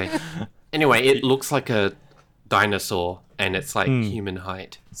 Oh, okay. Anyway, it looks like a dinosaur, and it's like human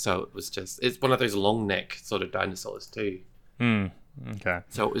height. So it's one of those long neck sort of dinosaurs too. Okay.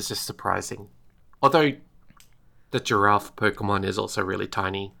 So it was just surprising. Although the giraffe Pokemon is also really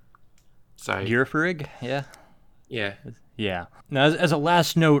tiny. So Girafarig, yeah. Yeah. Yeah. Now, as a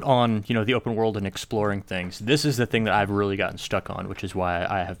last note on, the open world and exploring things, this is the thing that I've really gotten stuck on, which is why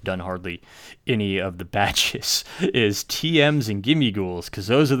I have done hardly any of the badges, is TMs and Gimme Ghouls, because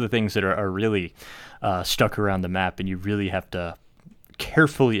those are the things that are really stuck around the map, and you really have to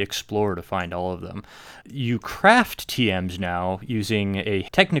carefully explore to find all of them. You craft TMs now using a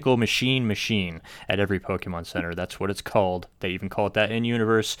technical machine at every Pokemon Center. That's what it's called. They even call it that in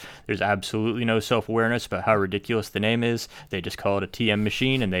universe. There's absolutely no self-awareness about how ridiculous the name is. They just call it a TM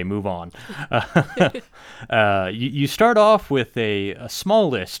machine and they move on. You start off with a small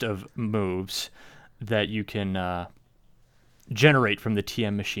list of moves that you can generate from the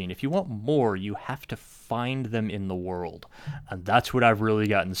TM machine. If you want more, you have to find them in the world. And that's what I've really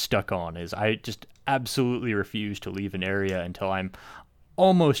gotten stuck on, is I just absolutely refuse to leave an area until I'm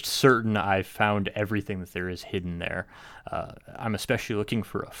almost certain I've found everything that there is hidden there. I'm especially looking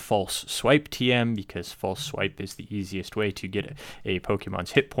for a false swipe TM, because false swipe is the easiest way to get a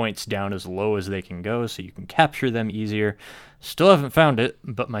Pokemon's hit points down as low as they can go, so you can capture them easier. Still haven't found it,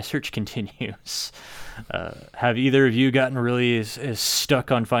 but my search continues. Have either of you gotten really as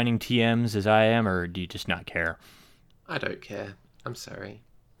stuck on finding TMs as I am, or do you just not care? I don't care. I'm sorry.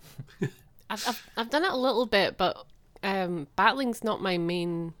 I've done it a little bit, but battling's not my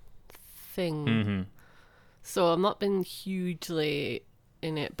main thing. Mm-hmm. So I've not been hugely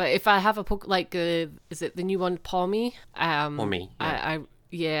in it. But if I have a is it the new one, Pawmi? Pawmi.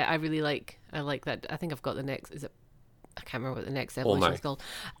 Yeah. I really like that. I think I've got the next. I can't remember what the next evolution is called.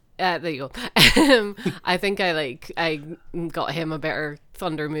 There you go. I think I got him a better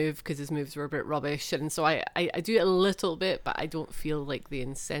thunder move because his moves were a bit rubbish, and so I do it a little bit, but I don't feel like the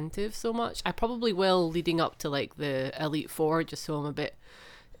incentive so much. I probably will leading up to like the Elite Four, just so I'm a bit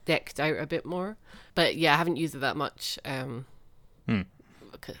decked out a bit more. But yeah, I haven't used it that much. It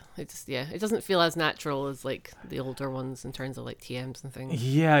doesn't feel as natural as like the older ones in terms of like TMs and things.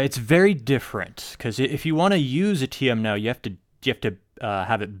 Yeah, it's very different, because if you want to use a TM now, you have to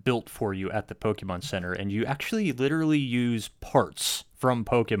have it built for you at the Pokemon Center, and you actually literally use parts from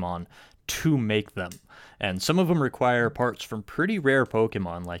Pokemon to make them. And some of them require parts from pretty rare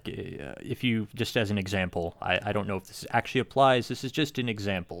Pokemon. Like, if you, just as an example, I don't know if this actually applies, this is just an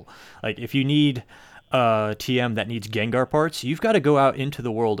example. Like, if you need a TM that needs Gengar parts, you've got to go out into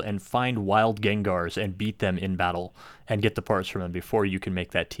the world and find wild Gengars and beat them in battle and get the parts from them before you can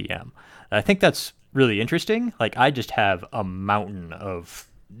make that TM. I think that's really interesting. Like, I just have a mountain of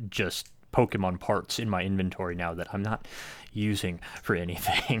just Pokemon parts in my inventory now that I'm not using for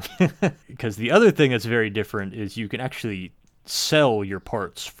anything. Because the other thing that's very different is you can actually sell your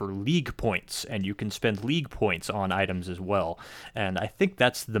parts for league points, and you can spend league points on items as well. And I think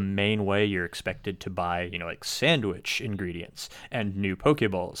that's the main way you're expected to buy, like sandwich ingredients and new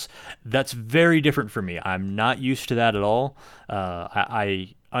Pokeballs. That's very different for me. I'm not used to that at all.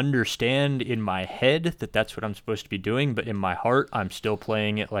 I understand in my head that that's what I'm supposed to be doing, but in my heart, I'm still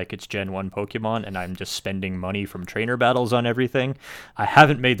playing it like it's Gen 1 Pokemon, and I'm just spending money from trainer battles on everything. I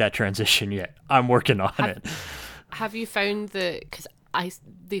haven't made that transition yet. I'm working on it. Have you found that, because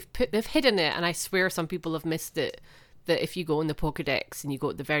they've hidden it, and I swear some people have missed it, that if you go in the Pokedex and you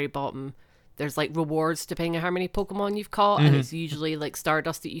go at the very bottom, there's like rewards depending on how many Pokemon you've caught, and it's usually like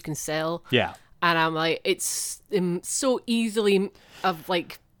Stardust that you can sell. Yeah. And I'm like, it's so easily of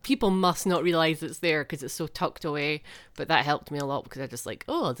like people must not realize it's there because it's so tucked away. But that helped me a lot because I just like,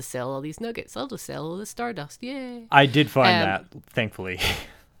 oh, I'll just sell all these nuggets. I'll just sell all the Stardust. Yay! I did find that, thankfully.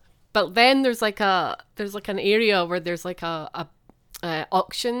 But then there's like an area where there's like a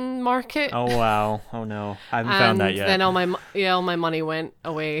auction market. Oh wow! Oh no, I haven't found that yet. Then all my money went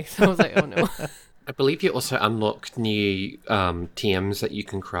away. So I was like, oh no. I believe you also unlock new TMs that you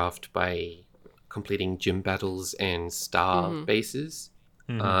can craft by completing gym battles and star bases.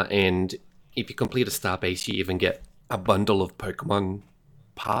 And if you complete a star base, you even get a bundle of Pokemon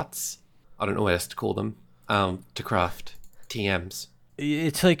parts. I don't know what else to call them. To craft TMs.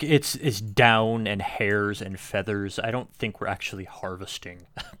 It's like it's down and hairs and feathers. I don't think we're actually harvesting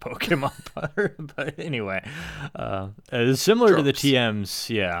Pokemon, but anyway, similar to the TMs.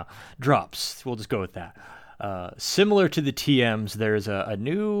 Yeah, drops. We'll just go with that. Similar to the TMs, there's a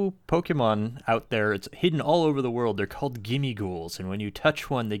new Pokemon out there. It's hidden all over the world. They're called Gimmighouls, and when you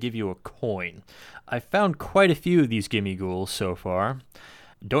touch one, they give you a coin. I found quite a few of these Gimmighouls so far.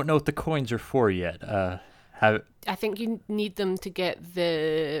 Don't know what the coins are for yet. I think you need them to get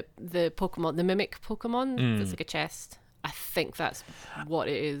the Pokemon, the Mimic Pokemon. That's like a chest. I think that's what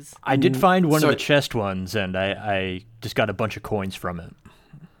it is. I did find one of the chest ones, and I just got a bunch of coins from it.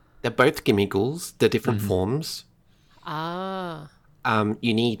 They're both Gimmighouls. They're different forms. Ah.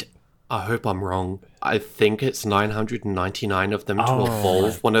 You need, I hope I'm wrong, I think it's 999 of them to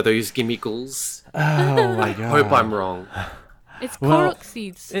evolve one of those Gimmighouls. Oh my god. I hope I'm wrong. It's Korok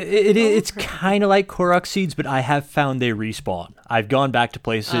seeds. It's kind of like Korok seeds, but I have found they respawn. I've gone back to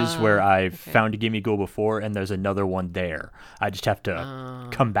places where I've found a Gimmigoul before, and there's another one there. I just have to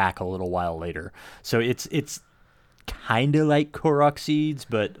come back a little while later. So it's kind of like Korok seeds,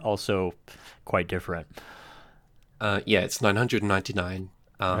 but also quite different. Yeah, it's 999.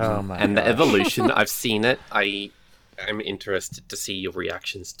 And the evolution, I've seen it. I'm interested to see your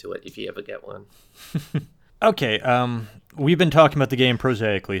reactions to it if you ever get one. Okay, we've been talking about the game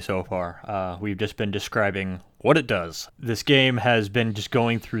prosaically so far. We've just been describing what it does. This game has been just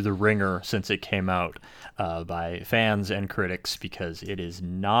going through the ringer since it came out by fans and critics because it is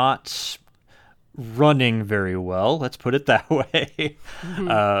not running very well. Let's put it that way.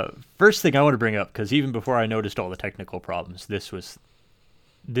 First thing I want to bring up, because even before I noticed all the technical problems,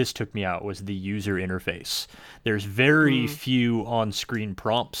 this took me out, was the user interface. There's very few on-screen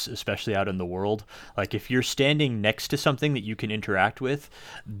prompts, especially out in the world. Like if you're standing next to something that you can interact with,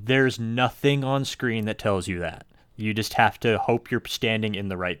 there's nothing on screen that tells you that. You just have to hope you're standing in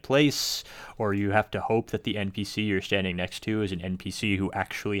the right place, or you have to hope that the NPC you're standing next to is an NPC who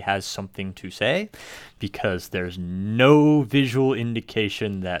actually has something to say, because there's no visual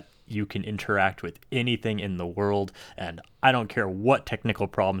indication that you can interact with anything in the world. And I don't care what technical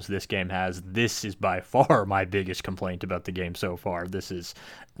problems this game has, this is by far my biggest complaint about the game so far. This is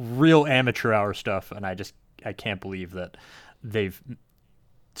real amateur hour stuff, and I can't believe that they've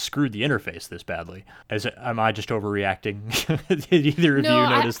screwed the interface this badly. Am I just overreacting? Did either of you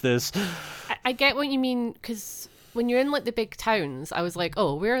notice this? I get what you mean, because when you're in like the big towns, I was like,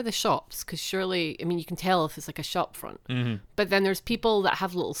 oh, where are the shops? Because surely, I mean, you can tell if it's like a shop front. But then there's people that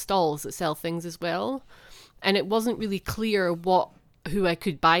have little stalls that sell things as well. And it wasn't really clear who I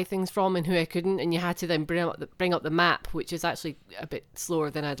could buy things from and who I couldn't. And you had to then bring up the map, which is actually a bit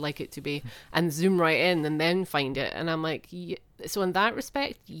slower than I'd like it to be, and zoom right in and then find it. And I'm like, yeah. So in that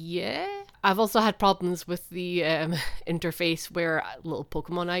respect, yeah. I've also had problems with the interface where little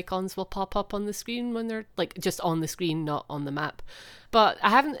Pokemon icons will pop up on the screen when they're like just on the screen, not on the map. But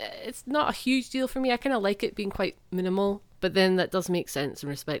it's not a huge deal for me. I kind of like it being quite minimal, but then that does make sense in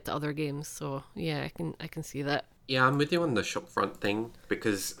respect to other games. So yeah, I can see that. Yeah, I'm with you on the shopfront thing,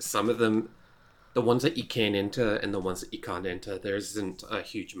 because some of them, the ones that you can enter and the ones that you can't enter, there isn't a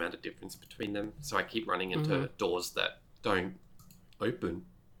huge amount of difference between them. So I keep running into doors that don't open.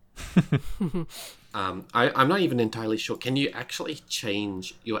 I'm not even entirely sure. Can you actually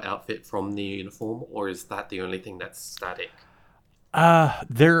change your outfit from the uniform, or is that the only thing that's static?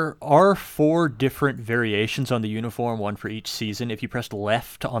 There are 4 different variations on the uniform, one for each season. If you press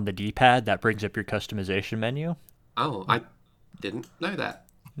left on the D-pad, that brings up your customization menu. Oh, I didn't know that.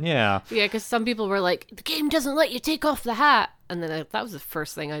 Yeah. Yeah, because some people were like, the game doesn't let you take off the hat. And then that was the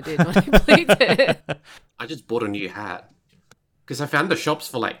first thing I did when I played it. I just bought a new hat. Because I found the shops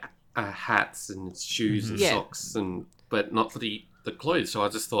for like hats and shoes and socks, but not for the clothes. So I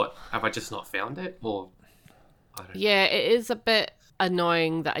just thought, have I just not found it? Or I don't know. Yeah, it is a bit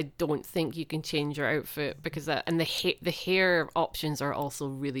annoying that I don't think you can change your outfit, because and the hair options are also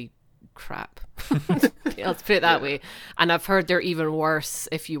really crap. Let's put it that way. And I've heard they're even worse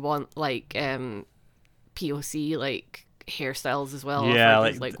if you want like POC like hairstyles as well. Yeah,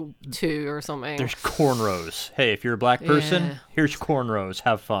 like 2 or something. There's cornrows. Hey, if you're a black person, Yeah. here's cornrows.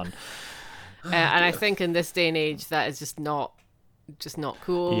 Have fun. And I think in this day and age, that is just not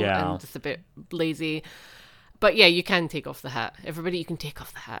cool Yeah. and just a bit lazy. But yeah, you can take off the hat. Everybody, you can take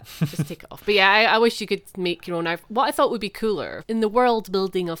off the hat. Just take it off. But yeah, I wish you could make your own outfit. What I thought would be cooler, in the world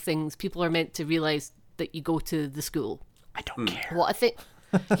building of things, people are meant to realise that you go to the school. I don't care. What I think,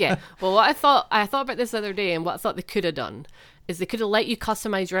 yeah. Well, what I thought about this the other day, and what I thought they could have done is they could have let you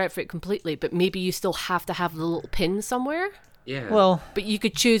customise your outfit completely, but maybe you still have to have the little pin somewhere. Yeah. Well, But you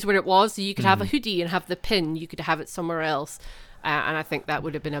could choose where it was. So you could have a hoodie and have the pin. You could have it somewhere else. And I think that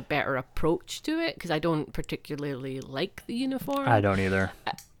would have been a better approach to it, because I don't particularly like the uniform. I don't either.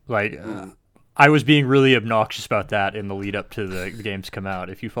 I was being really obnoxious about that in the lead up to the games come out.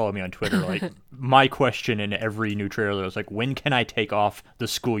 If you follow me on Twitter, like my question in every new trailer was like, when can I take off the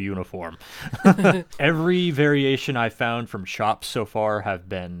school uniform? Every variation I found from shops so far have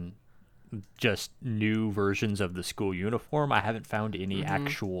been just new versions of the school uniform. I haven't found any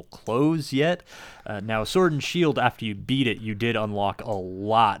actual clothes yet. Now, Sword and Shield, after you beat it, you did unlock a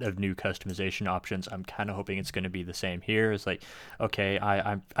lot of new customization options. I'm kind of hoping it's going to be the same here. It's like, okay,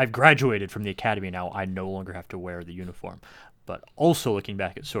 I've graduated from the academy now. I no longer have to wear the uniform. But also looking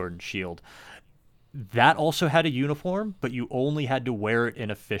back at Sword and Shield, that also had a uniform, but you only had to wear it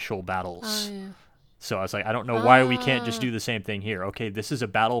in official battles. Oh, yeah. So I was like, I don't know why we can't just do the same thing here. Okay, this is a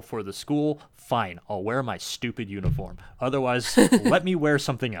battle for the school. Fine, I'll wear my stupid uniform. Otherwise, let me wear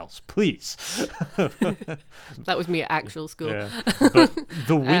something else, please. That was me at actual school. Yeah. But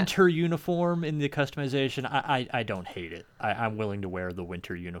the winter uniform in the customization, I don't hate it. I'm willing to wear the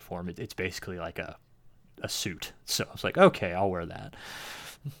winter uniform. It's basically like a suit. So I was like, okay, I'll wear that.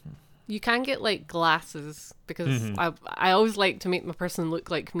 You can get like glasses, because I always like to make my person look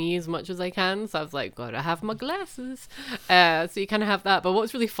like me as much as I can. So I was like, gotta have my glasses. So you kind of have that. But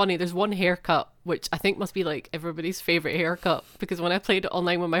what's really funny, there's one haircut which I think must be like everybody's favorite haircut, because when I played it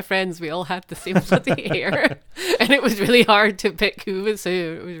online with my friends, we all had the same bloody hair, and it was really hard to pick who was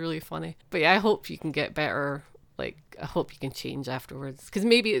who. It was really funny. But yeah, I hope you can get better. Like, I hope you can change afterwards, because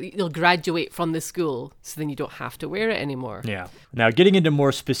maybe you'll graduate from the school, so then you don't have to wear it anymore. Yeah. Now, getting into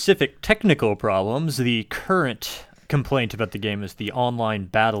more specific technical problems, the current complaint about the game is the online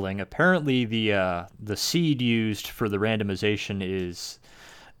battling. Apparently, the seed used for the randomization is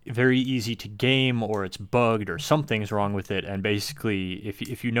very easy to game, or it's bugged, or something's wrong with it. And basically,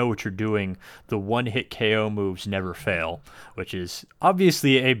 if you know what you're doing, the one-hit KO moves never fail, which is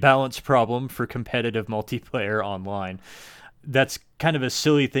obviously a balance problem for competitive multiplayer online. That's kind of a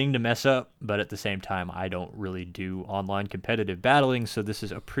silly thing to mess up, but at the same time, I don't really do online competitive battling, so this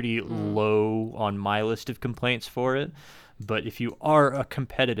is a pretty low on my list of complaints for it. But if you are a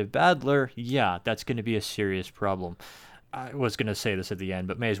competitive battler, yeah, that's going to be a serious problem. I was going to say this at the end,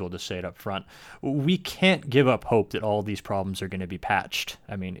 but may as well just say it up front. We can't give up hope that all these problems are going to be patched.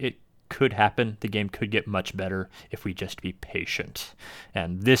 I mean, it could happen. The game could get much better if we just be patient.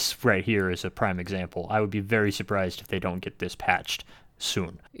 And this right here is a prime example. I would be very surprised if they don't get this patched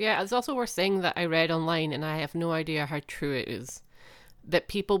soon. Yeah, it's also worth saying that I read online, and I have no idea how true it is, that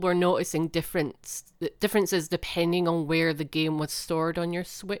people were noticing differences depending on where the game was stored on your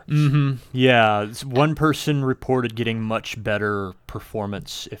Switch. Yeah, one person reported getting much better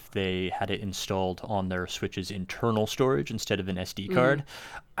performance if they had it installed on their Switch's internal storage instead of an SD card.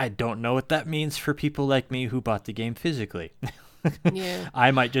 I don't know what that means for people like me who bought the game physically. Yeah. I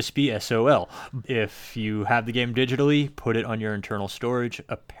might just be SOL. If you have the game digitally, put it on your internal storage.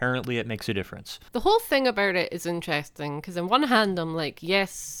 Apparently, it makes a difference. The whole thing about it is interesting, because on one hand, I'm like,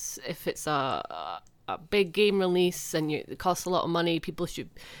 yes, if it's a big game release and it costs a lot of money, people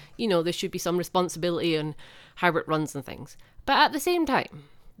should, there should be some responsibility on how it runs and things. But at the same time,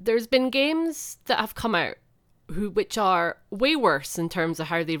 there's been games that have come out which are way worse in terms of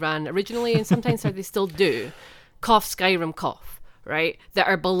how they ran originally, and sometimes how they still do. Cough, Skyrim, cough, right? That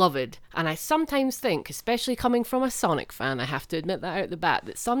are beloved. And I sometimes think, especially coming from a Sonic fan, I have to admit that out the bat,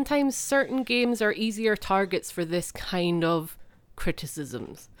 that sometimes certain games are easier targets for this kind of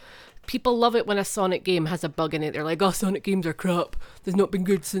criticisms. People love it when a Sonic game has a bug in it. They're like, oh, Sonic games are crap. They've not been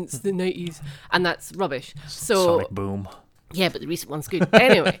good since the 90s. And that's rubbish. So Sonic Boom. Yeah, but the recent one's good.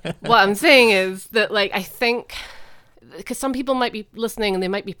 Anyway, what I'm saying is that, like, I think, because some people might be listening and they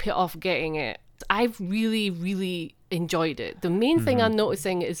might be put off getting it, I've really, really enjoyed it. The main thing I'm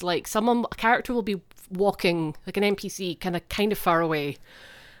noticing is, like, a character will be walking, like an NPC, kind of far away,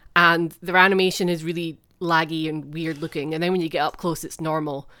 and their animation is really laggy and weird looking, and then when you get up close, it's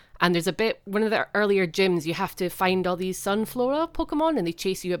normal. And there's one of the earlier gyms, you have to find all these Sunflora Pokemon, and they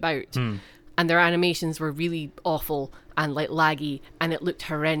chase you about. And and their animations were really awful and like laggy, and it looked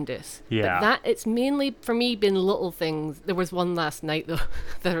horrendous. Yeah. But it's mainly for me been little things. There was one last night though,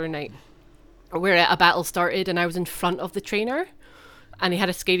 the other night, where a battle started and I was in front of the trainer, and he had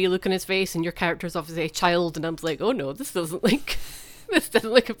a scary look on his face, and your character's obviously a child, and I was like, oh no, this doesn't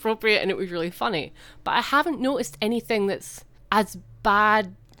look appropriate, and it was really funny. But I haven't noticed anything that's as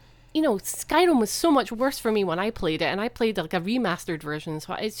bad. You know, Skyrim was so much worse for me when I played it, and I played like a remastered version,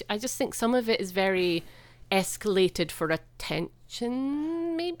 so I just think some of it is very escalated for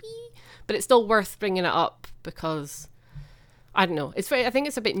attention, maybe? But it's still worth bringing it up because, I don't know, I think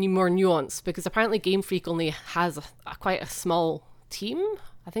it's a bit more nuanced, because apparently Game Freak only has quite a small team.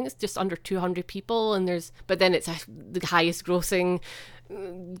 I think it's just under 200 people, but then it's the highest grossing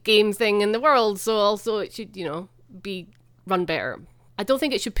game thing in the world, so also it should, be run better. I don't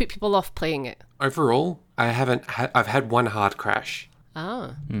think it should put people off playing it. Overall, I've had one hard crash.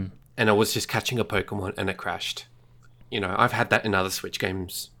 Ah. And I was just catching a Pokemon and it crashed. I've had that in other Switch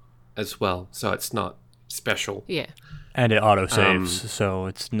games as well, so it's not special. Yeah. And it autosaves, so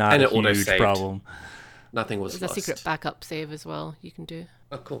it's not a huge problem. Nothing was There's lost. a secret backup save as well you can do.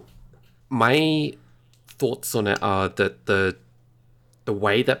 Oh, cool. My thoughts on it are that the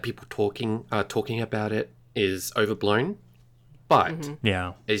way that people are talking about it is overblown. But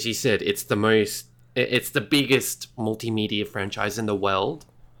yeah, as you said, it's the biggest multimedia franchise in the world.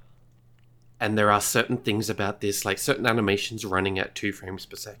 And there are certain things about this, like certain animations running at 2 frames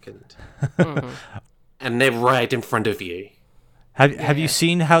per second. And they're right in front of you. Have you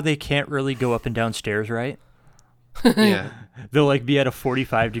seen how they can't really go up and down stairs, right? Yeah. They'll like be at a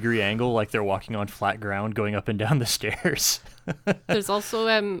 45-degree angle, like they're walking on flat ground going up and down the stairs. There's also,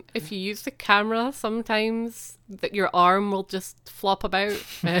 if you use the camera, sometimes that your arm will just flop about.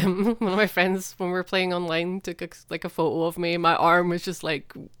 One of my friends, when we were playing online, took a photo of me. My arm was just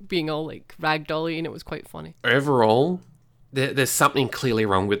like being all like ragdolly, and it was quite funny. Overall, there's something clearly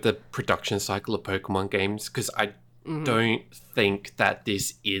wrong with the production cycle of Pokemon games, because I don't think that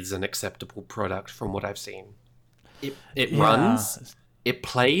this is an acceptable product from what I've seen. It runs, it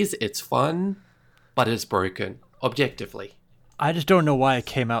plays, it's fun, but it's broken, objectively. I just don't know why it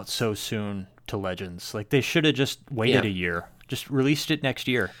came out so soon to Legends. Like, they should have just waited a year. Just released it next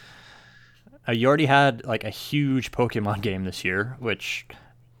year. You already had, like, a huge Pokemon game this year, which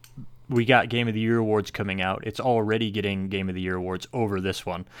we got Game of the Year awards coming out. It's already getting Game of the Year awards over this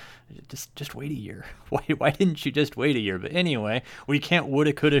one. Just wait a year. Why didn't you just wait a year? But anyway, we can't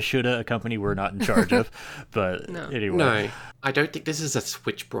woulda, coulda, shoulda a company we're not in charge of. But anyway. No, I don't think this is a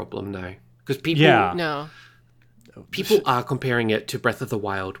Switch problem, no. Because people... Yeah. No. People are comparing it to Breath of the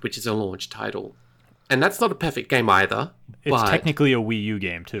Wild, which is a launch title. And that's not a perfect game either. It's technically a Wii U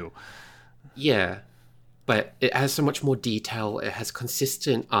game, too. Yeah. But it has so much more detail. It has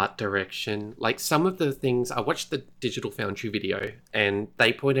consistent art direction. Like, some of the things... I watched the Digital Foundry video, and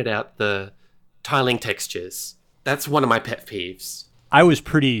they pointed out the tiling textures. That's one of my pet peeves. I was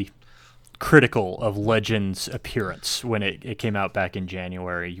pretty critical of Legends' appearance when it came out back in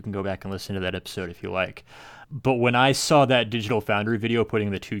January. You can go back and listen to that episode if you like. But when I saw that Digital Foundry video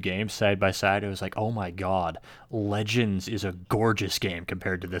putting the 2 games side by side, I was like, oh my god, Legends is a gorgeous game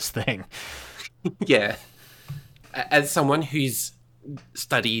compared to this thing. Yeah. As someone who's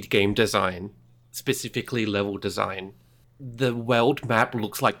studied game design, specifically level design, the world map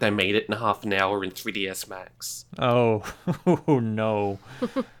looks like they made it in half an hour in 3ds Max. Oh, no.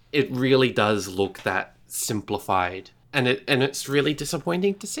 It really does look that simplified. And it's really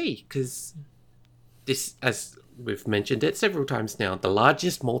disappointing to see, because this, as we've mentioned it several times now, the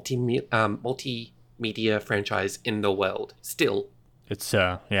largest multimedia franchise in the world, still. It's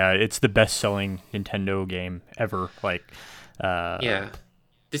it's the best-selling Nintendo game ever.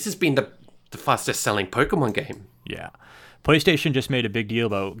 This has been the fastest-selling Pokemon game. Yeah, PlayStation just made a big deal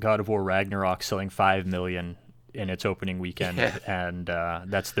about God of War Ragnarok selling 5 million in its opening weekend, and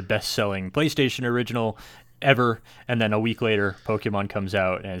that's the best-selling PlayStation original ever. And then a week later, Pokemon comes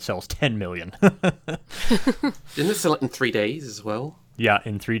out and it sells 10 million. Didn't it sell it in 3 days as well? Yeah,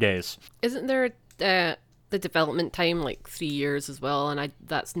 in 3 days. Isn't there the development time like 3 years as well? And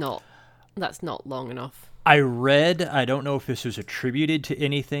that's not long enough. I don't know if this was attributed to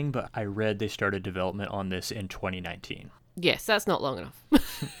anything, but I read they started development on this in 2019. Yes, that's not long enough.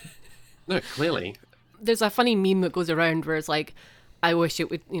 No, clearly. There's a funny meme that goes around where it's like, I wish it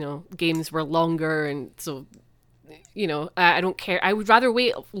would, games were longer, and so, I don't care. I would rather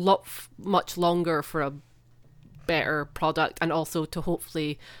wait much longer for a better product, and also to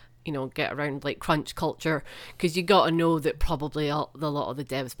hopefully, get around like crunch culture, because you got to know that probably a lot of the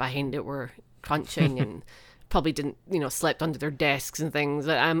devs behind it were crunching and probably didn't, slept under their desks and things.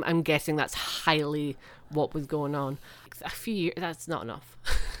 I'm guessing that's highly what was going on. A few years, that's not enough.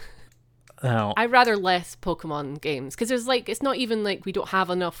 Now, I'd rather less Pokemon games, because there's it's not even like we don't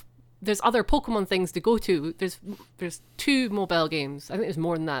have enough. There's other Pokemon things to go to. There's 2 mobile games. I think there's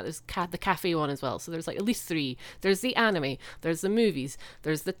more than that. There's the cafe one as well. So there's at least 3. There's the anime. There's the movies.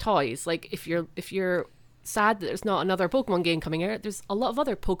 There's the toys. If you're sad that there's not another Pokemon game coming out, there's a lot of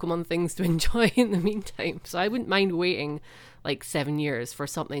other Pokemon things to enjoy in the meantime. So I wouldn't mind waiting 7 years for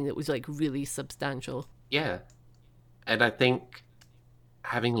something that was really substantial. Yeah. And I think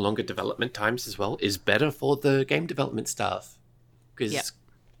having longer development times as well is better for the game development staff. Because,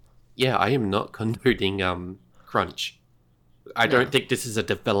 I am not condoning crunch. I don't think this is a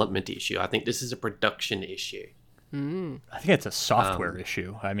development issue. I think this is a production issue. I think it's a software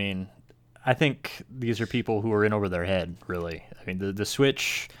issue. I mean, I think these are people who are in over their head, really. I mean, the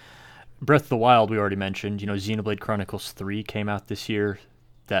Switch, Breath of the Wild, we already mentioned. Xenoblade Chronicles 3 came out this year.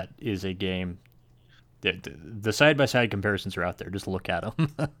 That is a game. The side-by-side comparisons are out there. Just look at them.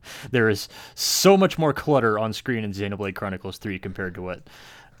 There is so much more clutter on screen in Xenoblade Chronicles 3 compared to what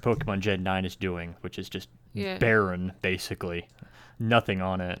Pokemon Gen 9 is doing, which is just barren, basically. Nothing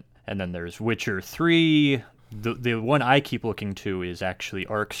on it. And then there's Witcher 3. The one I keep looking to is actually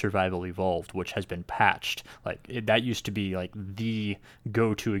Ark Survival Evolved, which has been patched. That used to be the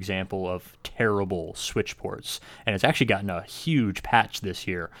go-to example of terrible Switch ports, and it's actually gotten a huge patch this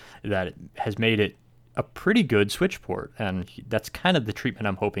year that has made it a pretty good Switch port, and that's kind of the treatment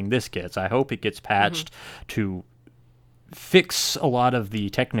I'm hoping this gets. I hope it gets patched to fix a lot of the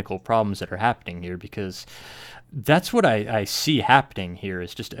technical problems that are happening here, because that's what I see happening here.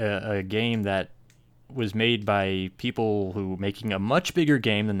 Is just a game that was made by people who making a much bigger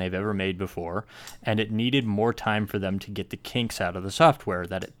game than they've ever made before, and it needed more time for them to get the kinks out of the software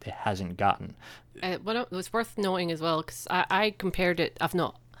that it hasn't gotten. What it was worth noting as well, because I compared it.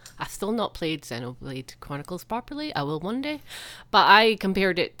 I've still not played Xenoblade Chronicles properly. I will one day. But I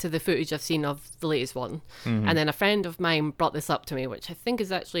compared it to the footage I've seen of the latest one. And then a friend of mine brought this up to me, which I think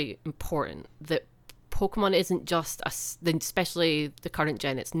is actually important, that Pokemon isn't just, especially the current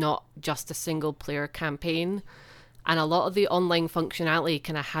gen, it's not just a single player campaign. And a lot of the online functionality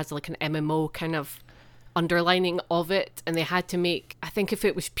kind of has an MMO kind of underlining of it. And they had to make, I think if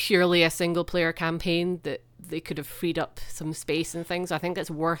it was purely a single player campaign, that they could have freed up some space and things. I think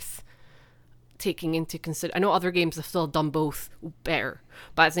that's worth taking into consideration. I know other games have still done both better,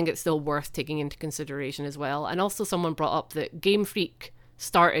 but I think it's still worth taking into consideration as well. And also someone brought up that Game Freak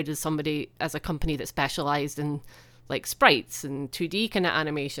started as a company that specialized in sprites and 2D kind of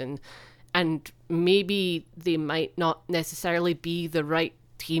animation, and maybe they might not necessarily be the right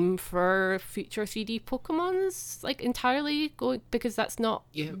team for future 3D Pokemons entirely, because that's not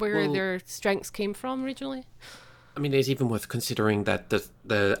where their strengths came from originally. I mean, it's even worth considering that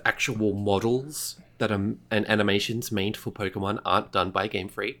the actual models that are and animations made for Pokemon aren't done by Game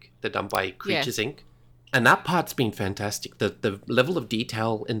Freak. They're done by Creatures Inc. And that part's been fantastic. The level of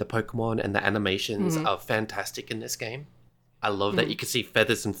detail in the Pokemon and the animations are fantastic in this game. I love that you can see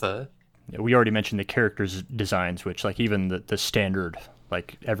feathers and fur. Yeah, we already mentioned the characters' designs, which even the standard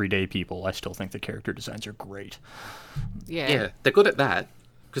everyday people, I still think the character designs are great. Yeah, they're good at that.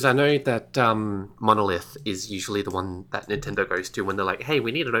 Because I know that Monolith is usually the one that Nintendo goes to when they're like, hey,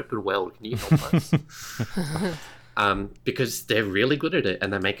 we need an open world, can you help us? Because they're really good at it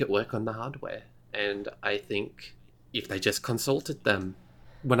and they make it work on the hardware. And I think if they just consulted them,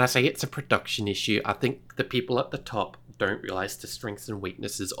 when I say it's a production issue, I think the people at the top don't realize the strengths and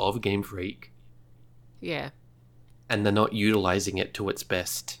weaknesses of Game Freak. Yeah. And they're not utilizing it to its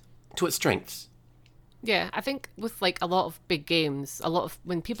best, to its strengths. Yeah, I think with a lot of big games,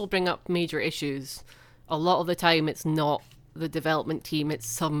 when people bring up major issues, a lot of the time it's not the development team, it's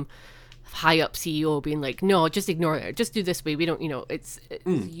some high up CEO being no, just ignore it, just do this way, we don't, it's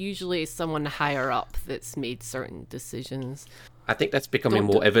usually someone higher up that's made certain decisions. I think that's becoming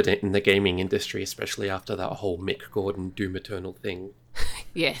more evident in the gaming industry, especially after that whole Mick Gordon Doom Eternal thing.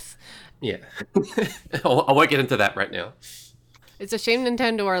 Yes. Yeah. I won't get into that right now. It's a shame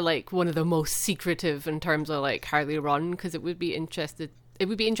Nintendo are one of the most secretive in terms of how they run, because it would be interesting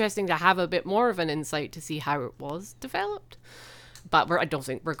to have a bit more of an insight to see how it was developed. But I don't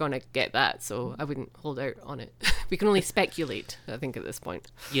think we're going to get that, so I wouldn't hold out on it. We can only speculate, I think, at this point.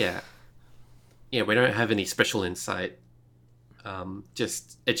 Yeah. Yeah, we don't have any special insight.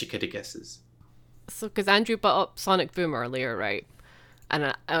 Just educated guesses. So, because Andrew brought up Sonic Boom earlier, right?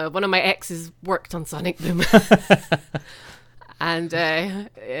 And one of my exes worked on Sonic Boom. And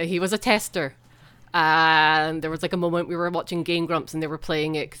he was a tester. And there was like a moment we were watching Game Grumps and they were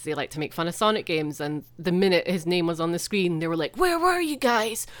playing it because they like to make fun of Sonic games. And the minute his name was on the screen, they were like, "Where were you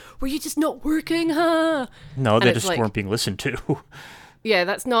guys? Were you just not working, huh?" No, they just weren't being listened to. Yeah,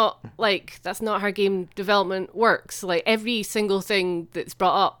 that's not how game development works. Like, every single thing that's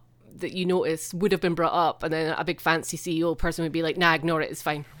brought up that you notice would have been brought up, and then a big fancy CEO person would be like, "Nah, ignore it. It's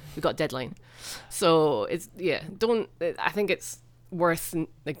fine. We've got a deadline." So I think it's worth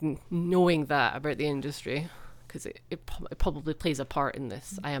like knowing that about the industry, because it probably plays a part in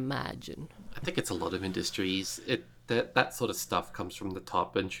this, I imagine. I think it's a lot of industries. That sort of stuff comes from the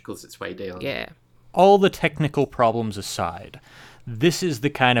top and trickles its way down. Yeah. All the technical problems aside, this is the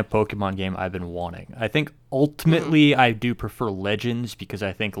kind of Pokemon game I've been wanting. I think ultimately I do prefer Legends, because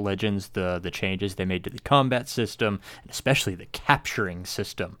I think Legends, the changes they made to the combat system, and especially the capturing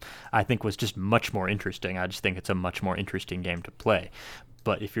system, I think was just much more interesting. I just think it's a much more interesting game to play.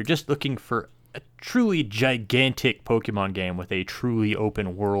 But if you're just looking for a truly gigantic Pokemon game with a truly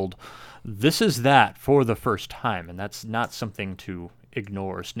open world, this is that for the first time, and that's not something to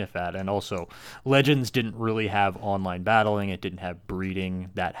ignore or sniff at. And also, Legends didn't really have online battling. It didn't have breeding.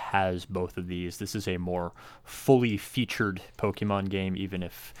 That has both of these. This is a more fully featured Pokemon game, even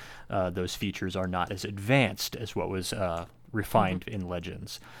if those features are not as advanced as what was refined in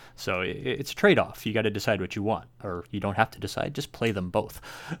Legends. So it's a trade-off. You got to decide what you want, or you don't have to decide. Just play them both.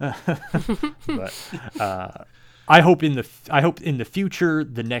 But I hope in the future,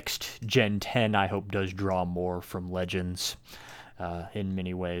 the next Gen 10, I hope, does draw more from Legends. In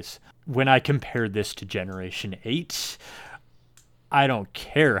many ways. When I compared this to Generation 8, I don't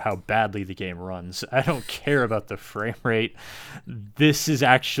care how badly the game runs. I don't care about the frame rate. This is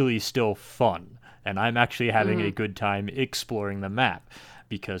actually still fun, and I'm actually having a good time exploring the map,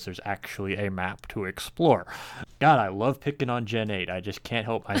 because there's actually a map to explore. God, I love picking on Gen 8. I just can't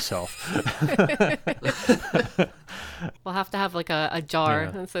help myself. We'll have to have like a jar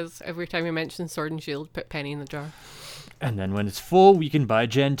that says every time you mention Sword and Shield, put Penny in the jar. And then when it's full, we can buy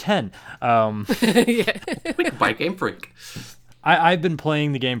Gen 10. We can buy Game Freak. I've been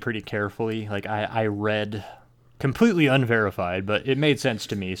playing the game pretty carefully. Like, I read, completely unverified, but it made sense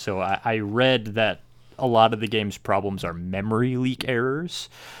to me. So I read that a lot of the game's problems are memory leak errors.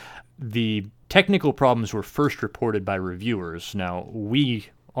 The technical problems were first reported by reviewers. Now,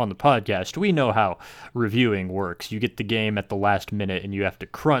 on the podcast, we know how reviewing works. You get the game at the last minute and you have to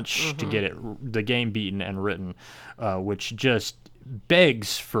crunch to get the game beaten and written, which just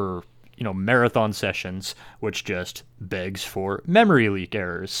begs for marathon sessions, which just begs for memory leak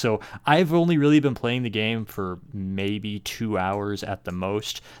errors. So I've only really been playing the game for maybe 2 hours at the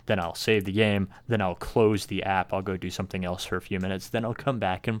most. Then I'll save the game. Then I'll close the app. I'll go do something else for a few minutes. Then I'll come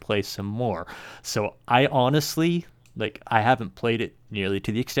back and play some more. So I honestly, I haven't played it nearly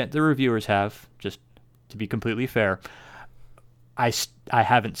to the extent the reviewers have, just to be completely fair. I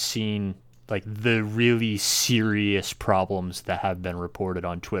haven't seen the really serious problems that have been reported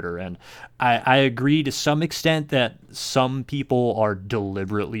on Twitter. And I agree to some extent that some people are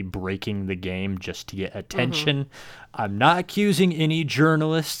deliberately breaking the game just to get attention. I'm not accusing any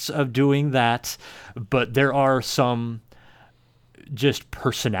journalists of doing that, but there are some just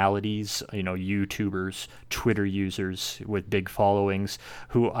personalities, YouTubers, Twitter users with big followings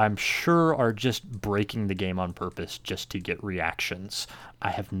who I'm sure are just breaking the game on purpose just to get reactions. I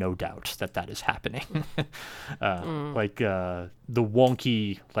have no doubt that is happening. The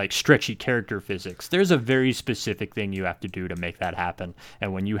wonky, stretchy character physics, there's a very specific thing you have to do to make that happen.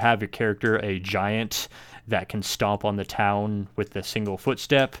 And when you have a character, a giant that can stomp on the town with a single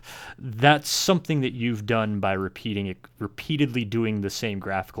footstep, that's something that you've done by repeatedly doing the same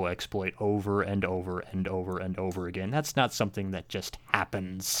graphical exploit over and over and over and over again. That's not something that just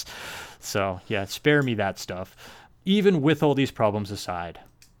happens. So yeah, spare me that stuff. Even with all these problems aside,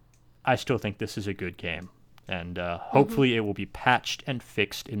 I still think this is a good game. And hopefully it will be patched and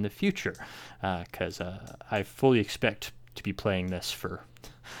fixed in the future, because I fully expect to be playing this for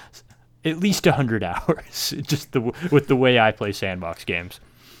at least 100 hours, just with the way I play sandbox games.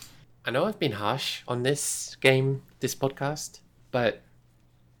 I know I've been harsh on this podcast, but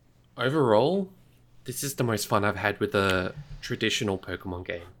overall, this is the most fun I've had with a traditional Pokemon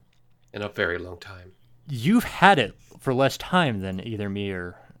game in a very long time. You've had it for less time than either me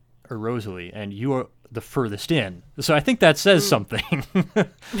or Rosalie, and you are the furthest in. So I think that says something.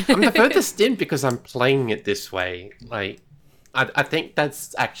 I'm the furthest in because I'm playing it this way. I think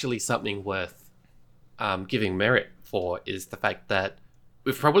that's actually something worth giving merit for, is the fact that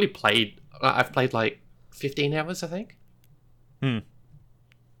we've probably I've played 15 hours, I think.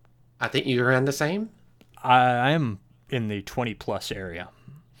 I think you're around the same? I am in the 20 plus area.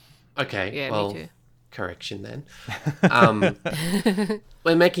 Okay, yeah, well, me too. correction then.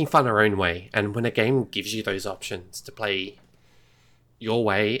 We're making fun our own way, and when a game gives you those options to play your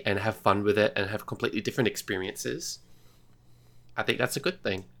way and have fun with it and have completely different experiences, I think that's a good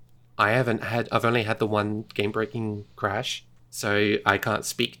thing. I've only had the one game-breaking crash, so I can't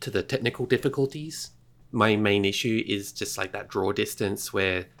speak to the technical difficulties. My main issue is just like that draw distance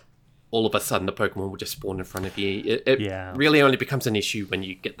where all of a sudden the Pokemon will just spawn in front of you. It really only becomes an issue when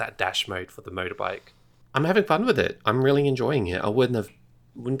you get that dash mode for the motorbike. I'm having fun with it. I'm really enjoying it. I wouldn't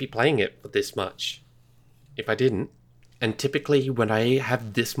be playing it for this much if I didn't. And typically when I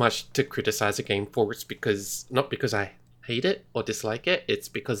have this much to criticize a game for, it's not because I hate it or dislike it, it's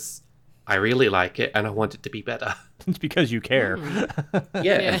because I really like it and I want it to be better. It's because you care.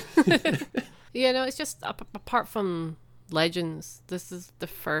 Yeah. Yeah, no, it's just apart from Legends, this is the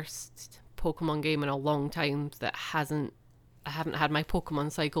first Pokemon game in a long time that I haven't had my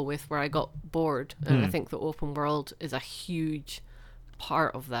Pokemon cycle with where I got bored. And I think the open world is a huge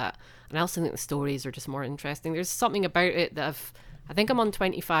part of that. And I also think the stories are just more interesting. There's something about it that I think I'm on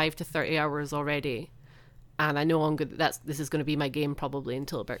 25 to 30 hours already. And I know this is going to be my game probably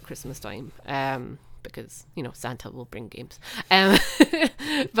until about Christmas time. Because, Santa will bring games. But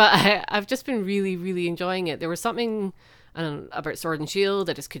I've just been really, really enjoying it. There was something about Sword and Shield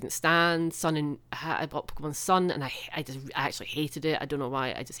I just couldn't stand. I bought Pokemon Sun and I actually hated it. I don't know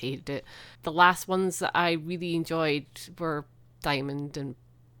why, I just hated it. The last ones that I really enjoyed were Diamond and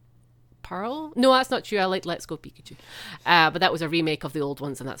Pearl. No, that's not true. I liked Let's Go Pikachu. But that was a remake of the old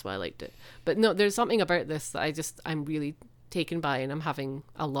ones and that's why I liked it. But no, there's something about this that I'm really taken by and I'm having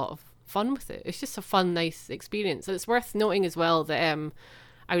a lot of fun with it. It's just a fun, nice experience. And it's worth noting as well that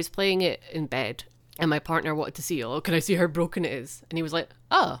I was playing it in bed and my partner wanted to see, can I see how broken it is? And he was like,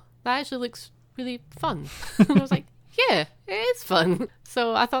 oh, that actually looks really fun. And I was like, yeah, it is fun.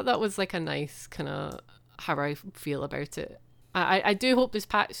 So I thought that was like a nice kind of how I feel about it. I do hope it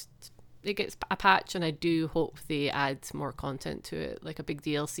gets a patch, and I do hope they add more content to it, like a big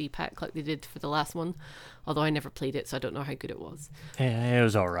DLC pack like they did for the last one. Although I never played it, so I don't know how good it was. Yeah, it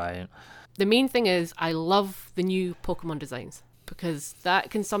was all right. The main thing is I love the new Pokemon designs, because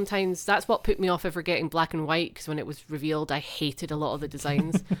that's what put me off ever getting Black and White, because when it was revealed I hated a lot of the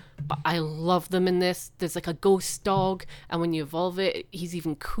designs. But I love them in this. There's like a ghost dog, and when you evolve it, he's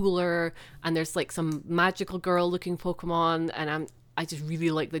even cooler, and there's like some magical girl looking Pokemon, and I just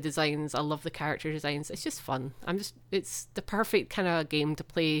really like the designs. I love the character designs. It's just fun. It's the perfect kind of game to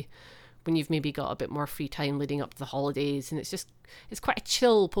play when you've maybe got a bit more free time leading up to the holidays, and it's quite a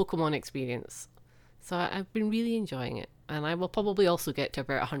chill Pokemon experience. So I've been really enjoying it, and I will probably also get to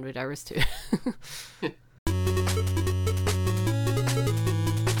about 100 hours too.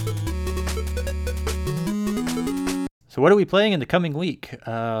 So what are we playing in the coming week?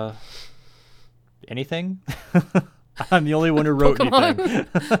 Anything? I'm the only one who wrote anything.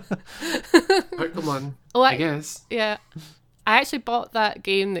 Pokemon, I guess. Yeah. I actually bought that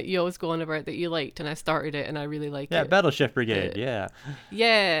game that you always go on about that you liked, and I started it, and I really like it. Yeah, Battleship Brigade, yeah.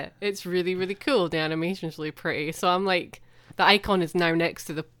 Yeah, it's really, really cool. The animation's really pretty. So I'm like, the icon is now next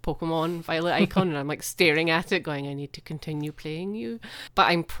to the Pokemon Violet icon, and I'm like staring at it going, I need to continue playing you. But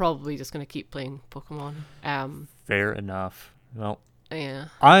I'm probably just going to keep playing Pokemon. Fair enough. Well, yeah.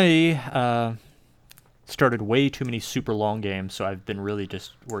 I started way too many super long games, so I've been really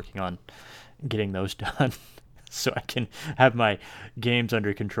just working on getting those done so I can have my games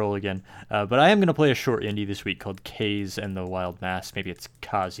under control again. But I am going to play a short indie this week called Kaze and the Wild Mass. Maybe it's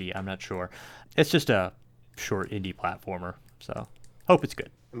Kazi, I'm not sure. It's just a short indie platformer, so hope it's good.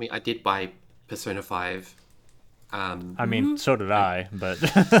 I mean, I did buy Persona 5. So did I, but...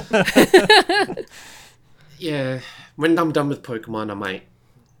 Yeah, when I'm done with Pokemon, I might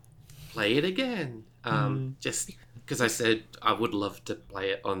play it again. Just because I said I would love to play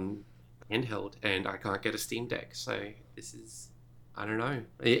it on handheld, and I can't get a Steam Deck, so this is, I don't know.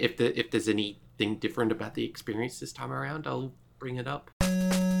 If there's anything different about the experience this time around, I'll bring it up.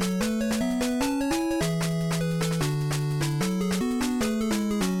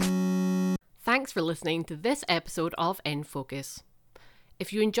 Thanks for listening to this episode of In Focus.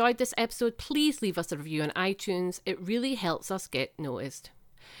 If you enjoyed this episode, please leave us a review on iTunes. It really helps us get noticed.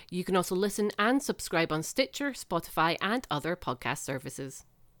 You can also listen and subscribe on Stitcher, Spotify, and other podcast services.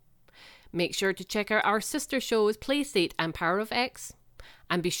 Make sure to check out our sister shows Playstate and Power of X.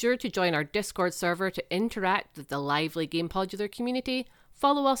 And be sure to join our Discord server to interact with the lively GamePodular community.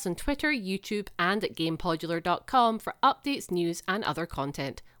 Follow us on Twitter, YouTube, and at GamePodular.com for updates, news, and other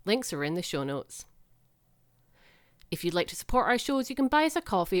content. Links are in the show notes. If you'd like to support our shows, you can buy us a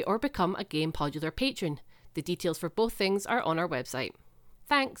coffee or become a GamePodular patron. The details for both things are on our website.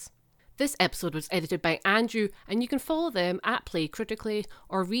 Thanks. This episode was edited by Andrew, and you can follow them at Play Critically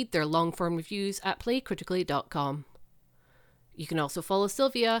or read their long-form reviews at playcritically.com. You can also follow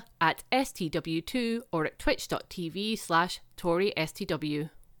Sylvia at STW2 or at twitch.tv/ToriSTW.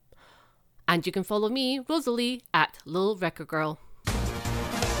 And you can follow me, Rosalie, at Lil Record Girl.